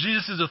 Proclaim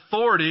Jesus'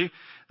 authority,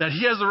 that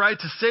he has the right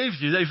to save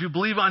you, that if you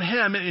believe on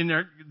him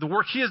and the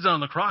work he has done on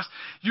the cross,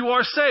 you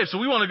are saved. So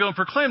we want to go and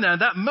proclaim that. At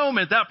that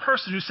moment, that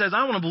person who says,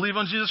 I want to believe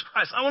on Jesus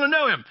Christ, I want to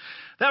know him,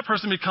 that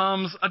person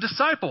becomes a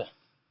disciple.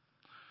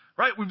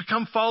 Right? We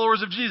become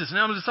followers of Jesus.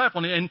 Now I'm a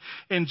disciple.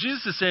 And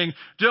Jesus is saying,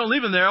 don't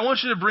leave them there. I want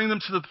you to bring them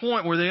to the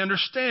point where they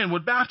understand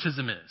what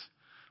baptism is.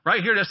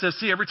 Right here at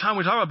SFC, every time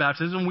we talk about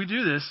baptism, we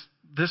do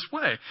this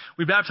way.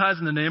 We baptize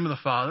in the name of the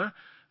Father,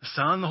 the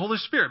Son, and the Holy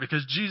Spirit,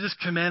 because Jesus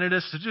commanded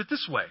us to do it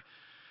this way.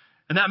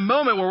 And that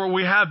moment where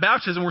we have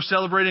baptism, we're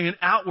celebrating an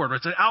outward.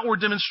 It's an outward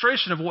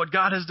demonstration of what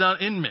God has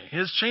done in me. He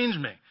has changed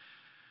me.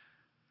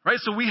 Right?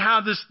 So we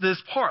have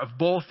this part of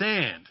both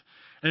and.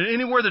 And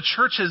anywhere the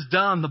church has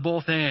done the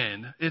both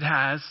and, it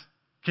has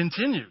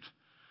continued.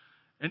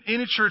 And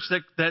any church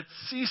that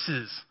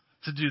ceases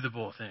to do the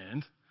both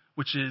and,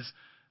 which is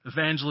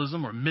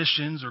evangelism or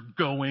missions or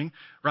going,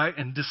 right,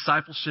 and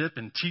discipleship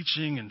and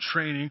teaching and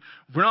training,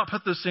 we're not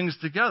put those things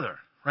together,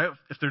 right?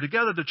 If they're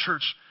together, the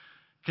church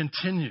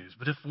continues.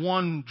 But if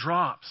one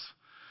drops,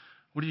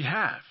 what do you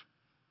have?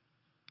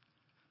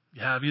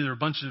 You have either a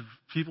bunch of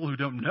people who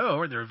don't know,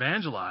 or they're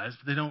evangelized,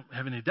 but they don't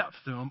have any depth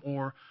to them,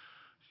 or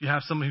you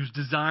have somebody who's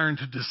desiring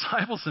to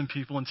disciple some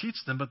people and teach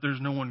them, but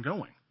there's no one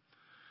going.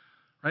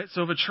 Right?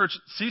 So if a church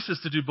ceases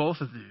to do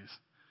both of these,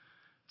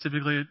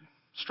 typically it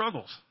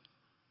struggles.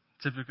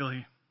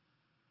 Typically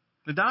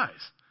it dies.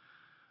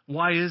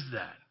 Why is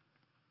that?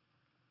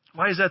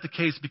 Why is that the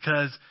case?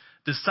 Because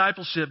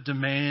discipleship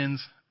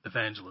demands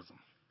evangelism.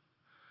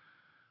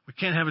 We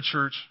can't have a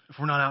church if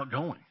we're not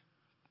outgoing.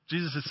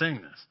 Jesus is saying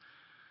this.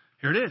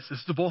 Here it is. This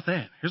is the both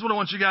and. Here's what I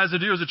want you guys to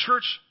do as a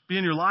church. Be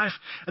in your life.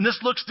 And this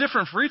looks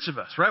different for each of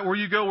us, right? Where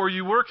you go, where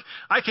you work.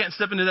 I can't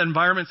step into that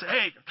environment and say,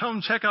 hey,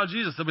 come check out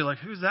Jesus. They'll be like,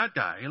 who's that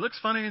guy? He looks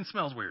funny and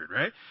smells weird,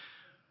 right?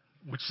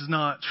 Which is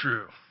not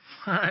true.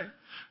 All right?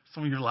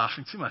 Some of you are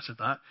laughing too much at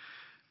that.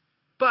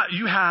 But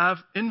you have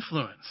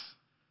influence.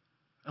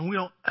 And we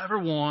don't ever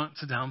want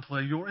to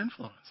downplay your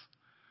influence.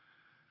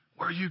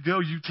 Where you go,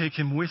 you take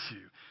him with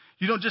you.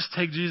 You don't just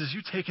take Jesus,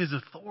 you take his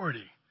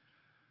authority.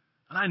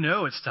 And I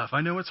know it's tough.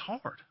 I know it's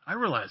hard. I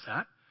realize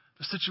that.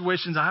 There's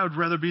situations I would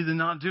rather be than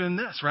not doing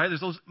this, right? There's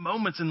those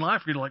moments in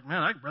life where you're like,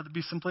 man, I'd rather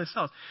be someplace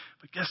else.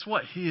 But guess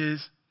what? He is,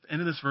 at the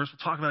end of this verse,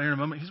 we'll talk about it here in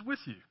a moment, he's with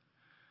you.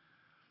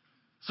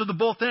 So the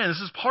both and,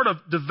 this is part of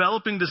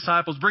developing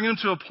disciples, bringing them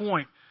to a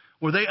point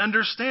where they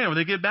understand, where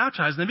they get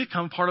baptized, and they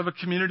become part of a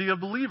community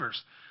of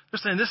believers. They're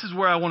saying, this is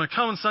where I want to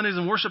come on Sundays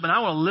and worship, and I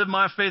want to live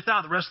my faith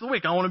out the rest of the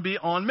week. I want to be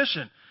on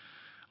mission.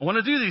 I want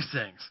to do these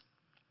things.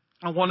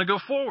 I want to go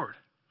forward.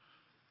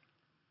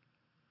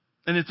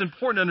 And it's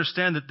important to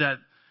understand that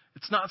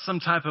it's not some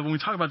type of, when we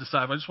talk about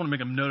disciple, I just want to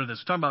make a note of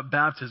this. We're talking about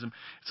baptism.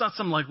 It's not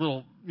some like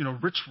little,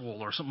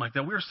 ritual or something like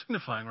that. We are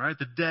signifying, right?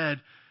 The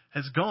dead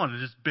has gone.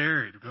 It is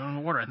buried. We're going in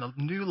the water. And the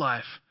new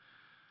life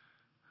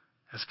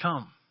has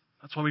come.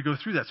 That's why we go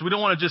through that. So we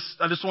don't want to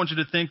I just want you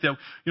to think that,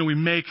 we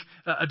make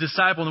a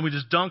disciple and then we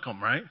just dunk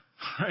them, right?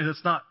 Right?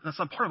 That's not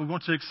part of it. We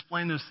want to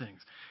explain those things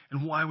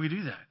and why we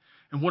do that.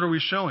 And what are we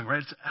showing,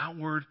 right? It's an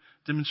outward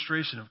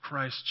demonstration of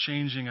Christ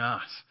changing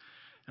us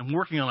and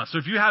working on us. So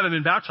if you haven't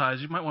been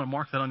baptized, you might want to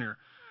mark that on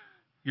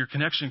your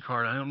connection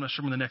card. I'm not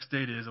sure when the next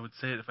date is. I would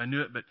say it if I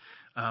knew it, but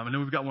I know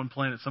we've got one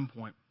planned at some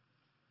point.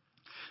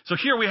 So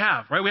here we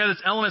have, right? We have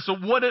this element. So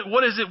what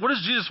is it? What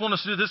does Jesus want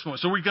us to do at this point?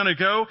 So we're going to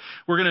go.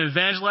 We're going to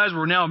evangelize.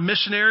 We're now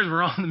missionaries.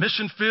 We're on the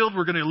mission field.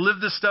 We're going to live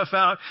this stuff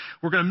out.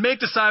 We're going to make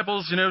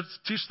disciples,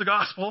 teach the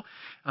gospel.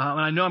 And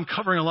I know I'm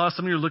covering a lot.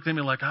 Some of you are looking at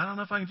me like, I don't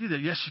know if I can do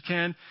that. Yes, you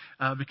can,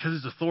 because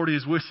His authority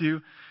is with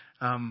you.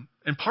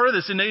 And part of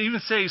this, and they even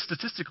say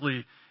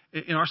statistically,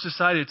 in our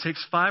society, it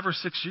takes 5 or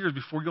 6 years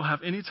before you'll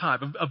have any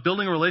type of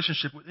building a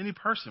relationship with any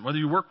person, whether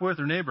you work with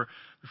or neighbor,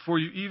 before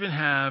you even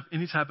have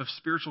any type of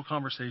spiritual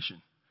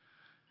conversation.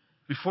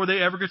 Before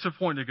they ever get to a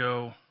point to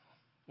go,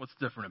 what's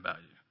different about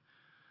you?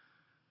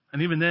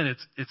 And even then,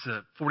 it's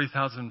a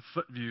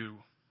 40,000-foot view,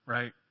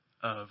 right,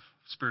 of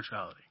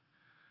spirituality.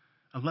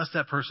 Unless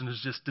that person is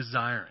just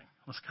desiring.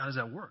 How does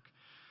that work?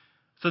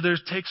 So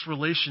takes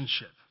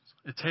relationship.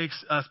 It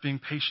takes us being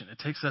patient. It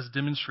takes us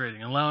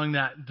demonstrating, allowing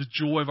the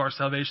joy of our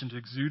salvation to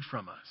exude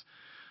from us.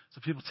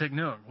 So people take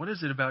note. What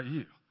is it about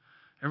you?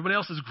 Everybody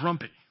else is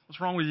grumpy. What's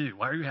wrong with you?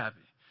 Why are you happy?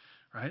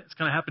 Right? It's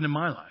kind of happened in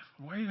my life.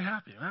 Why are you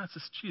happy? It's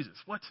just Jesus.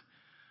 What?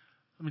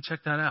 Let me check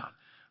that out.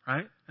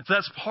 Right? And so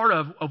that's part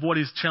of what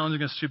He's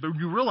challenging us to. But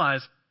you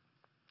realize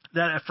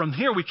that from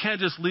here, we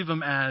can't just leave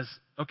them as,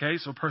 okay,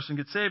 so a person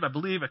gets saved, I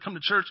believe, I come to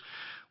church,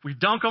 we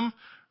dunk them,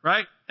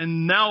 right?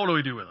 And now what do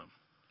we do with them?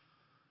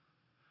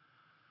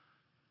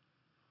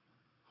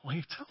 Well,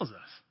 He tells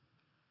us.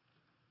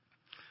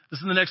 This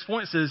is the next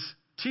point. It says,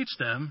 teach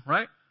them,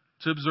 right,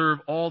 to observe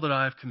all that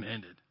I have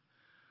commanded.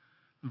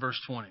 In verse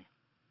 20.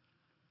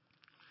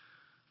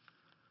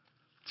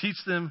 Teach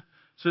them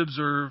to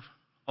observe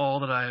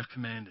all that I have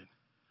commanded.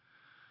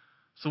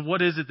 So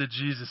what is it that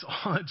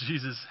all that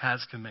Jesus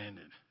has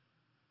commanded?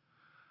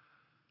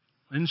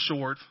 In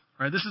short,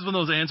 right, this is one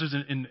of those answers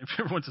in if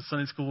you ever went to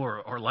Sunday school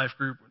or life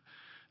group,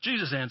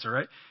 Jesus answer,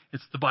 right?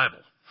 It's the Bible,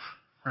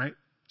 right?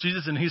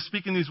 Jesus, and He's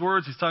speaking these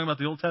words. He's talking about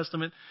the Old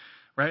Testament,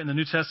 right? And the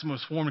New Testament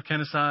was formed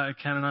and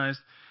canonized.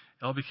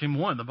 It all became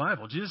one, the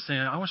Bible. Jesus is saying,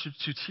 I want you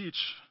to teach,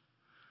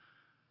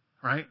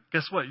 right?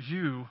 Guess what?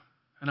 You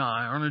and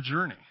I are on a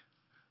journey.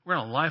 We're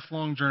on a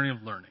lifelong journey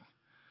of learning.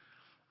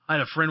 I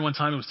had a friend one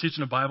time who was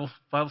teaching a Bible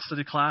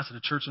study class at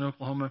a church in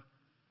Oklahoma.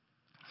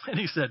 And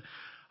he said,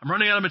 I'm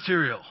running out of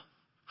material.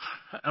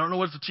 I don't know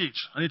what to teach.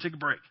 I need to take a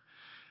break.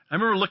 I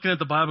remember looking at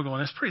the Bible going,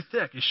 that's pretty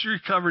thick. You sure you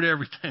covered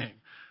everything,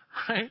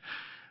 right?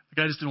 The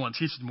guy just didn't want to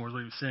teach anymore is what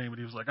he was saying, but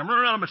he was like, I'm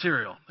running out of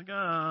material. Like,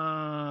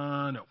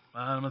 no,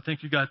 I don't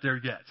think you got there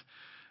yet,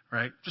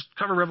 right? Just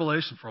cover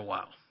Revelation for a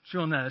while. Chew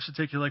on that. It should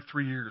take you like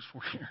 3 years,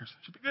 4 years.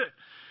 It should be good,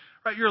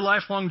 right? You're a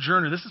lifelong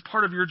journey. This is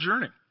part of your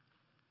journey.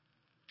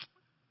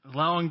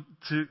 Allowing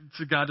to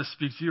God to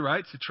speak to you,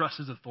 right? To trust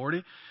His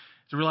authority,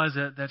 to realize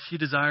that He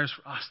desires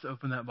for us to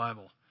open that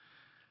Bible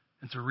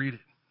and to read it,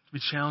 to be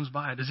challenged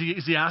by it.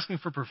 Is He asking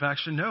for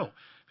perfection? No,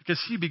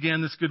 because He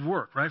began this good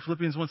work, right?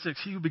 Philippians 1:6,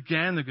 He who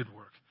began the good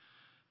work,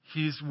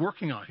 He's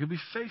working on it. He'll be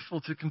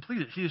faithful to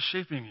complete it. He is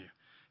shaping you.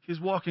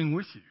 He's walking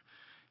with you.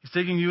 He's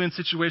taking you in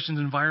situations,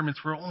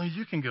 environments where only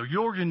you can go.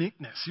 Your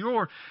uniqueness,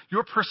 your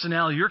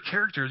personality, your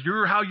character,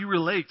 how you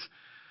relate.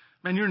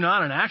 Man, you're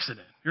not an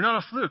accident. You're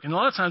not a fluke. And a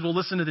lot of times we'll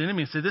listen to the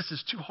enemy and say, this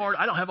is too hard.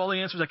 I don't have all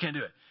the answers. I can't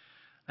do it.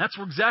 That's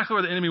exactly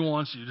where the enemy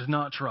wants you to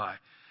not try.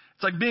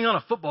 It's like being on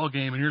a football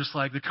game and you're just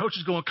like, the coach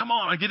is going, come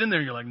on, I get in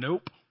there. You're like,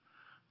 nope.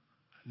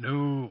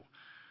 No.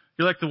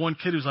 You're like the one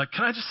kid who's like,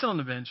 can I just sit on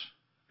the bench?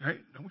 Right?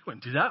 No, we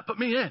wouldn't do that. Put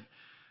me in.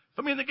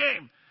 Put me in the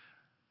game.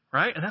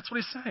 Right? And that's what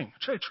He's saying.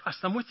 Trey, trust.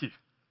 I'm with you.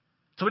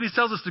 So what He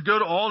tells us to go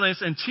to all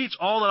nations and teach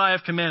all that I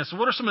have commanded. So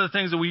what are some of the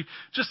things that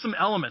just some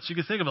elements. You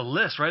can think of a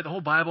list, right? The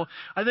whole Bible.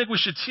 I think we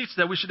should teach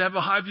that. We should have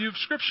a high view of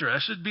Scripture.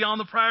 That should be on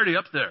the priority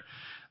up there.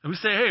 And we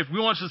say, hey, if we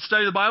want you to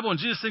study the Bible and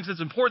Jesus thinks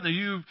it's important that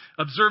you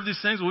observe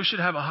these things, well, we should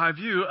have a high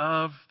view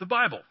of the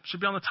Bible. It should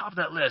be on the top of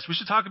that list. We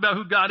should talk about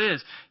who God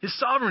is, His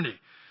sovereignty.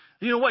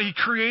 You know what? He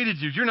created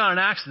you. You're not an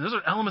accident.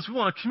 Those are elements we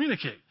want to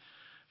communicate.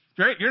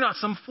 Right? You're not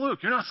some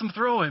fluke. You're not some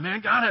throwaway, man.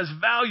 God has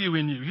value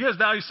in you. He has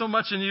value so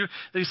much in you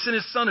that He sent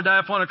His Son to die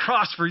upon a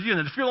cross for you.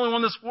 And if you're the only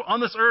one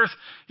on this earth,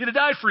 He'd have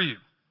died for you.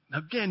 Now,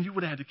 again, you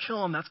would have had to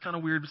kill Him. That's kind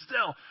of weird, but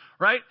still,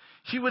 right?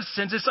 He would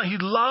send His Son. He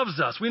loves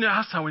us. We know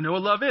that's how we know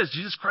what love is.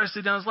 Jesus Christ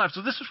laid down His life.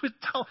 So this is what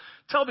we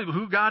tell people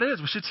who God is.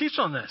 We should teach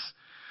on this.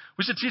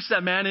 We should teach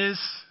that man is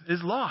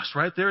lost,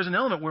 right? There is an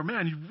element where,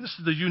 man, this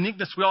is the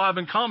uniqueness we all have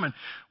in common.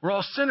 We're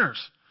all sinners.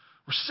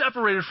 We're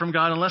separated from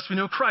God unless we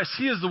know Christ.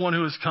 He is the one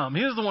who has come.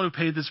 He is the one who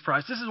paid this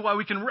price. This is why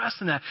we can rest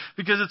in that,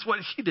 because it's what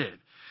He did.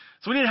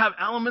 So we need to have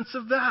elements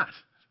of that.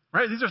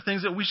 right? These are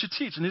things that we should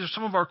teach, and these are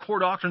some of our core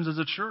doctrines as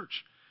a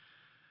church.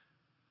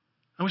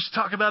 And we should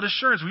talk about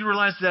assurance. We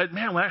realize that,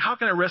 man, how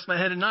can I rest my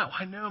head at night? Well,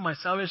 I know my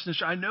salvation is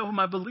sure. I know whom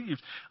I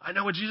believed. I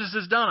know what Jesus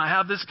has done. I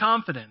have this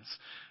confidence.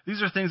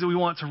 These are things that we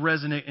want to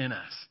resonate in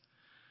us.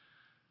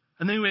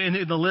 And then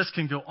the list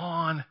can go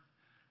on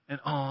and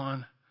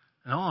on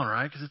and on,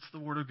 right? Because it's the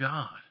Word of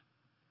God.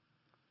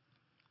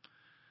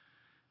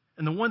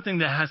 And the one thing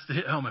that has to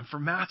hit home, and for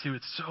Matthew,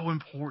 it's so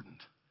important,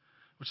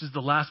 which is the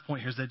last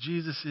point here, is that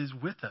Jesus is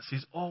with us.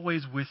 He's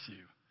always with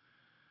you.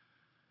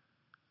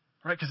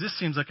 Right? Because this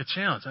seems like a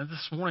challenge.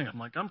 This morning,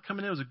 I'm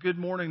coming in. It was a good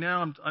morning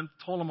now. I'm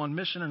told I'm on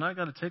mission, and I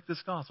got to take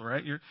this gospel,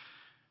 right? You're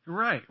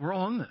right. We're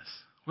all in this.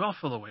 We all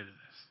feel the weight of this.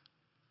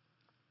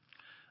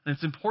 And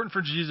it's important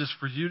for Jesus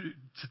for you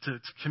to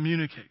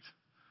communicate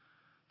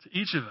to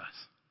each of us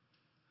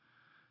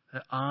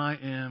that I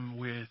am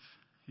with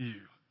you.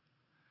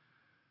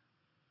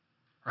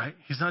 Right?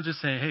 He's not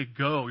just saying, hey,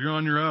 go. You're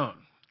on your own.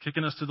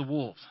 Kicking us to the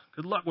wolves.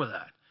 Good luck with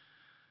that.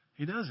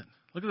 He doesn't.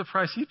 Look at the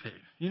price he paid.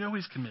 You know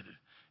he's committed.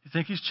 You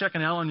think he's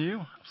checking out on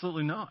you?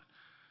 Absolutely not.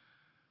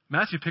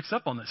 Matthew picks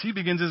up on this. He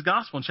begins his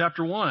gospel in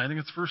chapter 1. I think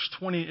it's verse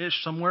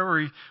 20-ish somewhere where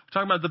we're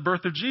talking about the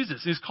birth of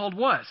Jesus. He's called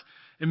what?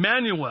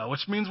 Emmanuel,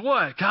 which means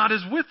what? God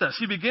is with us.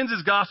 He begins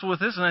his gospel with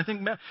this, and I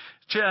think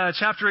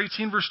chapter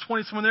 18, verse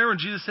 20, somewhere there, when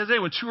Jesus says, hey,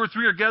 when 2 or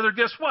 3 are gathered,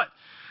 guess what?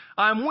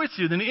 I'm with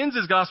you. Then he ends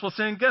his gospel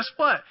saying, guess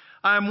what?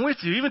 I'm with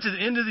you. Even to the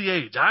end of the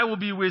age, I will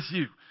be with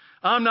you.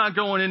 I'm not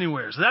going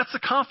anywhere. So that's the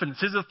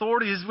confidence. His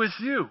authority is with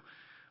you.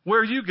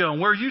 Where you go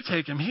and where you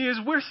take him, he is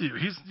with you.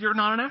 You're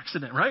not an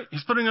accident, right?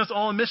 He's putting us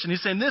all in mission.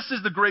 He's saying, this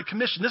is the Great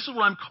Commission. This is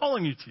what I'm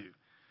calling you to.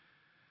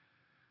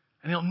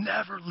 And he'll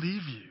never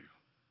leave you.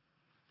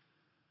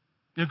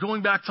 You know,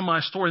 going back to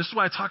my story, this is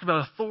why I talk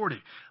about authority.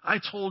 I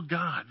told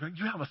God,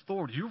 you have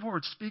authority. Your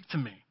word, speak to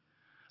me.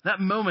 That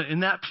moment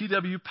in that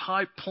PW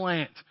pipe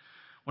plant,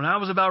 when I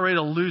was about ready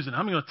to lose it,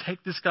 I'm going to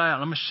take this guy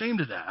out. I'm ashamed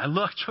of that. I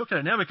choke at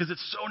it now because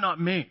it's so not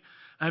me.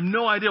 I have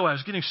no idea why I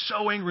was getting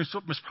so angry. So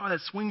it was probably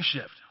that swing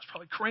shift. I was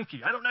probably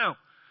cranky. I don't know.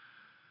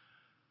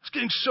 I was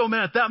getting so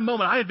mad. At that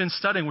moment, I had been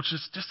studying, which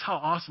is just how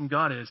awesome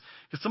God is.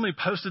 Because somebody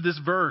posted this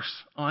verse.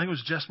 I think it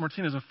was Jess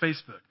Martinez on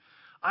Facebook.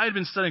 I had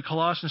been studying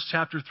Colossians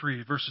chapter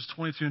 3, verses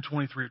 22 and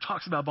 23. It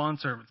talks about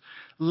bondservants.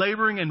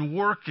 Laboring and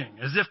working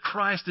as if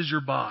Christ is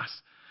your boss.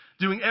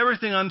 Doing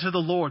everything unto the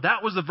Lord.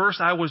 That was the verse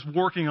I was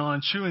working on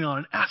and chewing on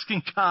and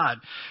asking God,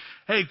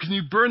 hey, can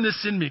you burn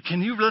this in me?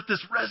 Can you let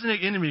this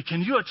resonate in me?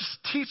 Can you just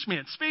teach me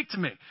and speak to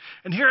me?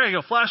 And here I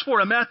go, flash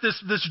forward. I'm at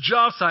this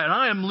job site and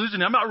I am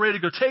losing it. I'm not ready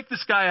to go take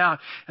this guy out.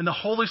 And the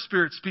Holy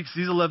Spirit speaks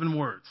these 11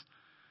 words.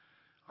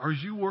 Are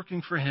you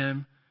working for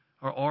him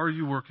or are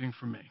you working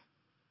for me?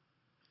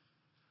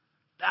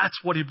 That's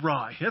what he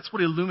brought. That's what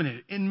he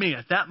illuminated in me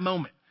at that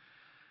moment.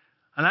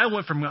 And I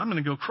went from, I'm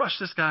going to go crush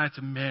this guy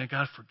to, man,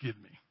 God, forgive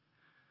me.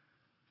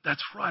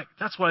 That's right.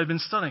 That's what I've been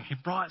studying. He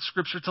brought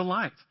Scripture to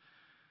light.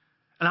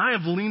 And I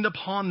have leaned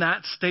upon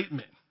that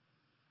statement.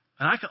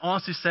 And I can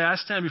honestly say I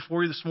stand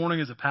before you this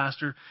morning as a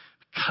pastor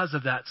because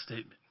of that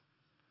statement.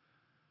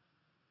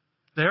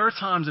 There are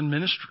times in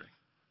ministry,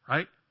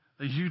 right,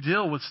 that you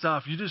deal with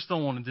stuff you just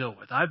don't want to deal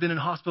with. I've been in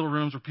hospital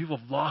rooms where people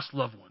have lost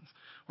loved ones,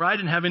 where I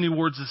didn't have any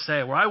words to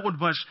say, where I would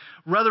much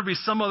rather be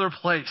some other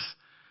place.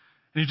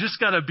 And you just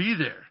got to be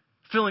there,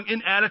 feeling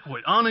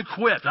inadequate,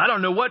 unequipped. I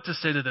don't know what to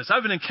say to this.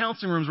 I've been in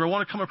counseling rooms where I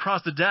want to come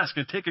across the desk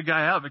and take a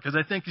guy out because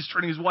I think he's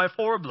treating his wife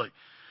horribly.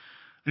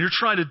 And you're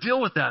trying to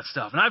deal with that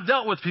stuff. And I've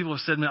dealt with people who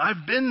said, man,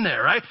 I've been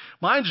there, right?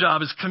 My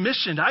job is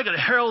commissioned. I got to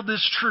herald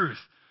this truth.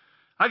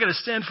 I got to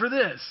stand for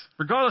this,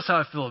 regardless how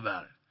I feel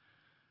about it.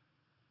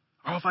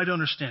 Or if I don't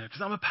understand it,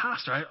 because I'm a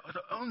pastor, I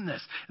own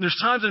this. And there's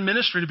times in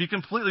ministry to be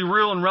completely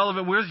real and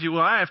relevant with you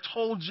where I have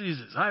told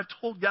Jesus, I have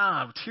told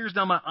God, with tears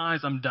down my eyes,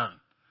 I'm done.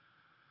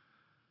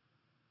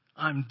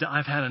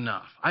 I've had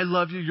enough. I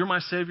love you. You're my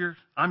Savior.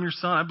 I'm your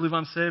son. I believe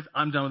I'm saved.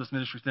 I'm done with this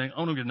ministry thing. I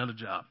want to get another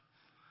job.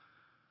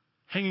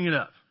 Hanging it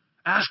up.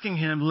 Asking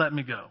him, let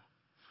me go.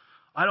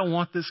 I don't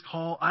want this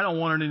call. I don't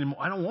want it anymore.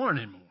 I don't want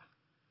it anymore.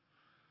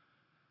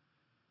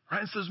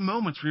 Right? It's those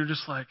moments where you're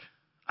just like,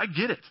 I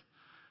get it.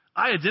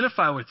 I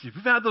identify with you. If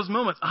you've had those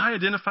moments, I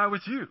identify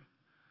with you.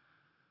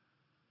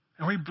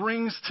 And he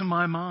brings to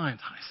my mind,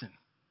 Tyson,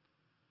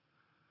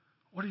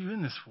 what are you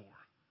in this for?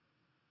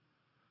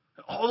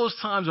 And all those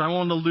times when I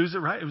wanted to lose it,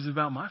 right? It was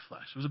about my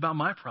flesh. It was about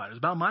my pride. It was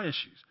about my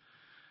issues.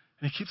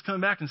 And he keeps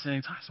coming back and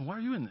saying, Tyson, why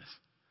are you in this?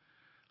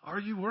 Are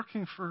you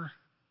working for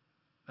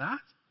that?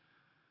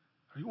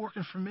 Are you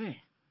working for me?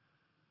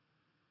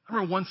 I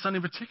remember one Sunday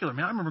in particular,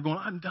 man, I remember going,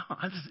 I'm done.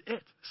 This is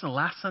it. This is the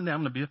last Sunday I'm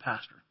going to be a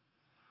pastor.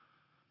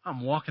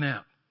 I'm walking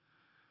out.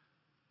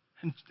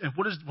 And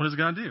what does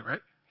God do, right?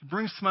 He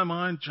brings to my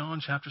mind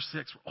John chapter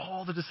 6, where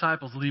all the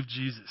disciples leave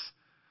Jesus.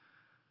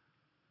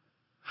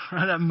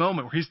 Right, that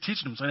moment where he's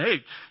teaching them, saying, hey,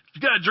 if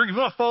you got to drink, if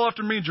you want to fall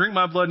after me, drink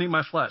my blood and eat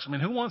my flesh. I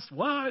mean, who wants,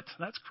 what?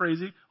 That's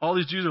crazy. All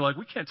these Jews are like,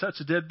 we can't touch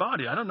a dead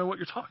body. I don't know what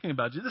you're talking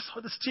about.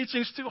 This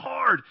teaching's too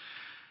hard.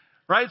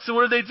 Right? So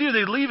what do?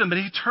 They leave him, but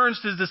he turns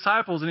to his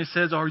disciples and he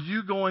says, are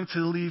you going to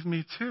leave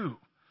me too?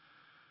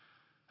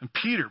 And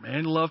Peter,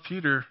 man, love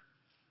Peter.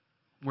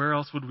 Where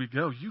else would we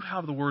go? You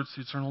have the words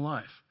to eternal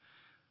life.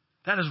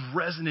 That has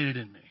resonated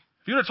in me.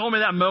 If you would have told me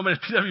that moment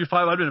at PW5,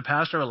 I'd have been a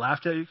pastor, I would have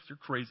laughed at you because you're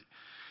crazy.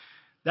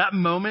 That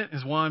moment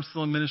is why I'm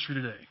still in ministry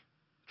today.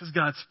 Because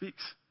God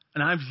speaks.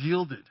 And I've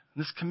yielded.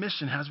 And this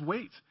commission has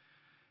weight.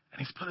 And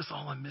he's put us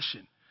all on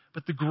mission.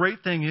 But the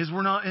great thing is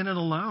we're not in it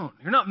alone.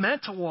 You're not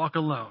meant to walk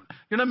alone.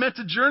 You're not meant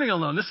to journey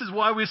alone. This is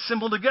why we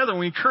assemble together.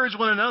 We encourage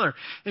one another.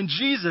 And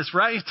Jesus,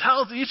 right, he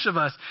tells each of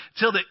us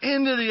till the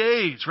end of the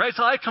age, right?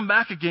 Till I come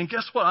back again,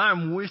 guess what?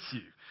 I'm with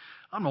you.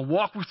 I'm going to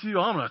walk with you.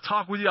 I'm going to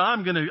talk with you.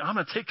 I'm going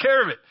to take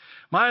care of it.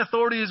 My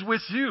authority is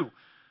with you.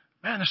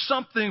 Man, there's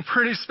something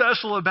pretty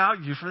special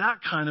about you for that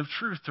kind of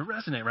truth to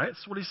resonate, right?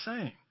 That's what he's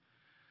saying.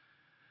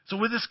 So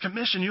with this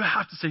commission, you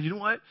have to say, you know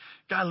what?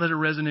 God, let it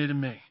resonate in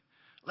me.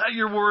 Let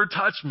your word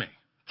touch me.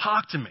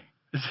 Talk to me.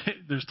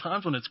 There's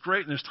times when it's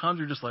great, and there's times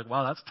you're just like,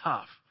 wow, that's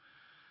tough.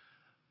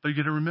 But you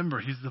got to remember,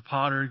 he's the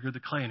potter, you're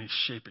the clay, and he's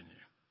shaping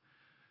you.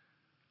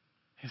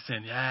 He's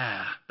saying,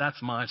 yeah,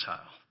 that's my child.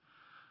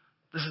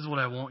 This is what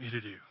I want you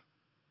to do.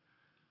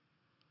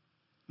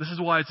 This is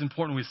why it's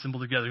important we assemble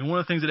together. And one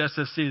of the things at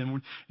SFC,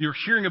 and you're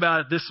hearing about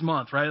it this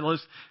month, right? A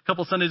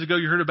couple of Sundays ago,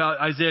 you heard about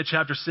Isaiah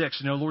chapter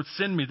 6. Lord,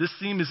 send me. This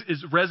theme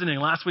is resonating.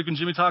 Last week when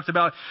Jimmy talked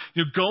about,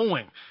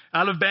 going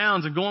out of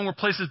bounds and going where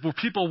places where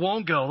people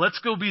won't go. Let's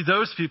go be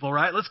those people,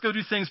 right? Let's go do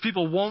things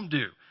people won't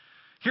do.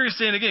 Here he's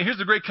saying again, here's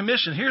the Great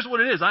Commission. Here's what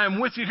it is. I am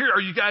with you here.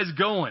 Are you guys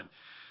going?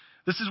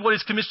 This is what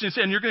he's commissioning.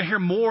 And you're going to hear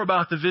more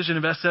about the vision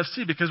of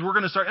SFC because we're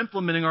going to start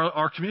implementing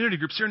our community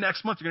groups here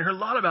next month. You're going to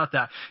hear a lot about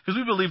that because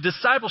we believe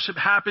discipleship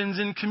happens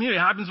in community,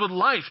 happens with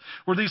life,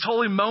 where these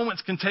holy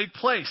moments can take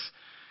place.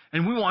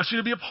 And we want you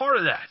to be a part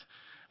of that.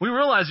 We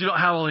realize you don't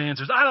have all the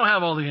answers. I don't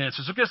have all the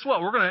answers. So guess what?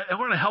 We're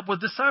going to help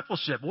with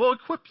discipleship. We'll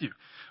equip you.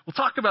 We'll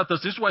talk about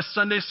those. This is why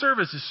Sunday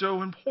service is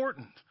so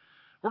important.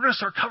 We're going to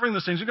start covering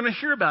those things. You're going to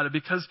hear about it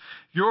because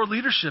your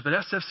leadership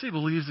at SFC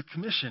believes the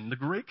commission, the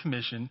Great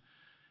Commission,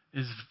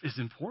 is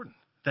important.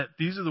 That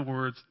these are the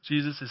words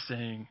Jesus is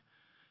saying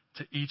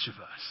to each of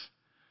us.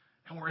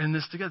 And we're in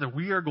this together.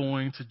 We are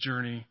going to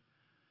journey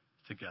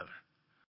together.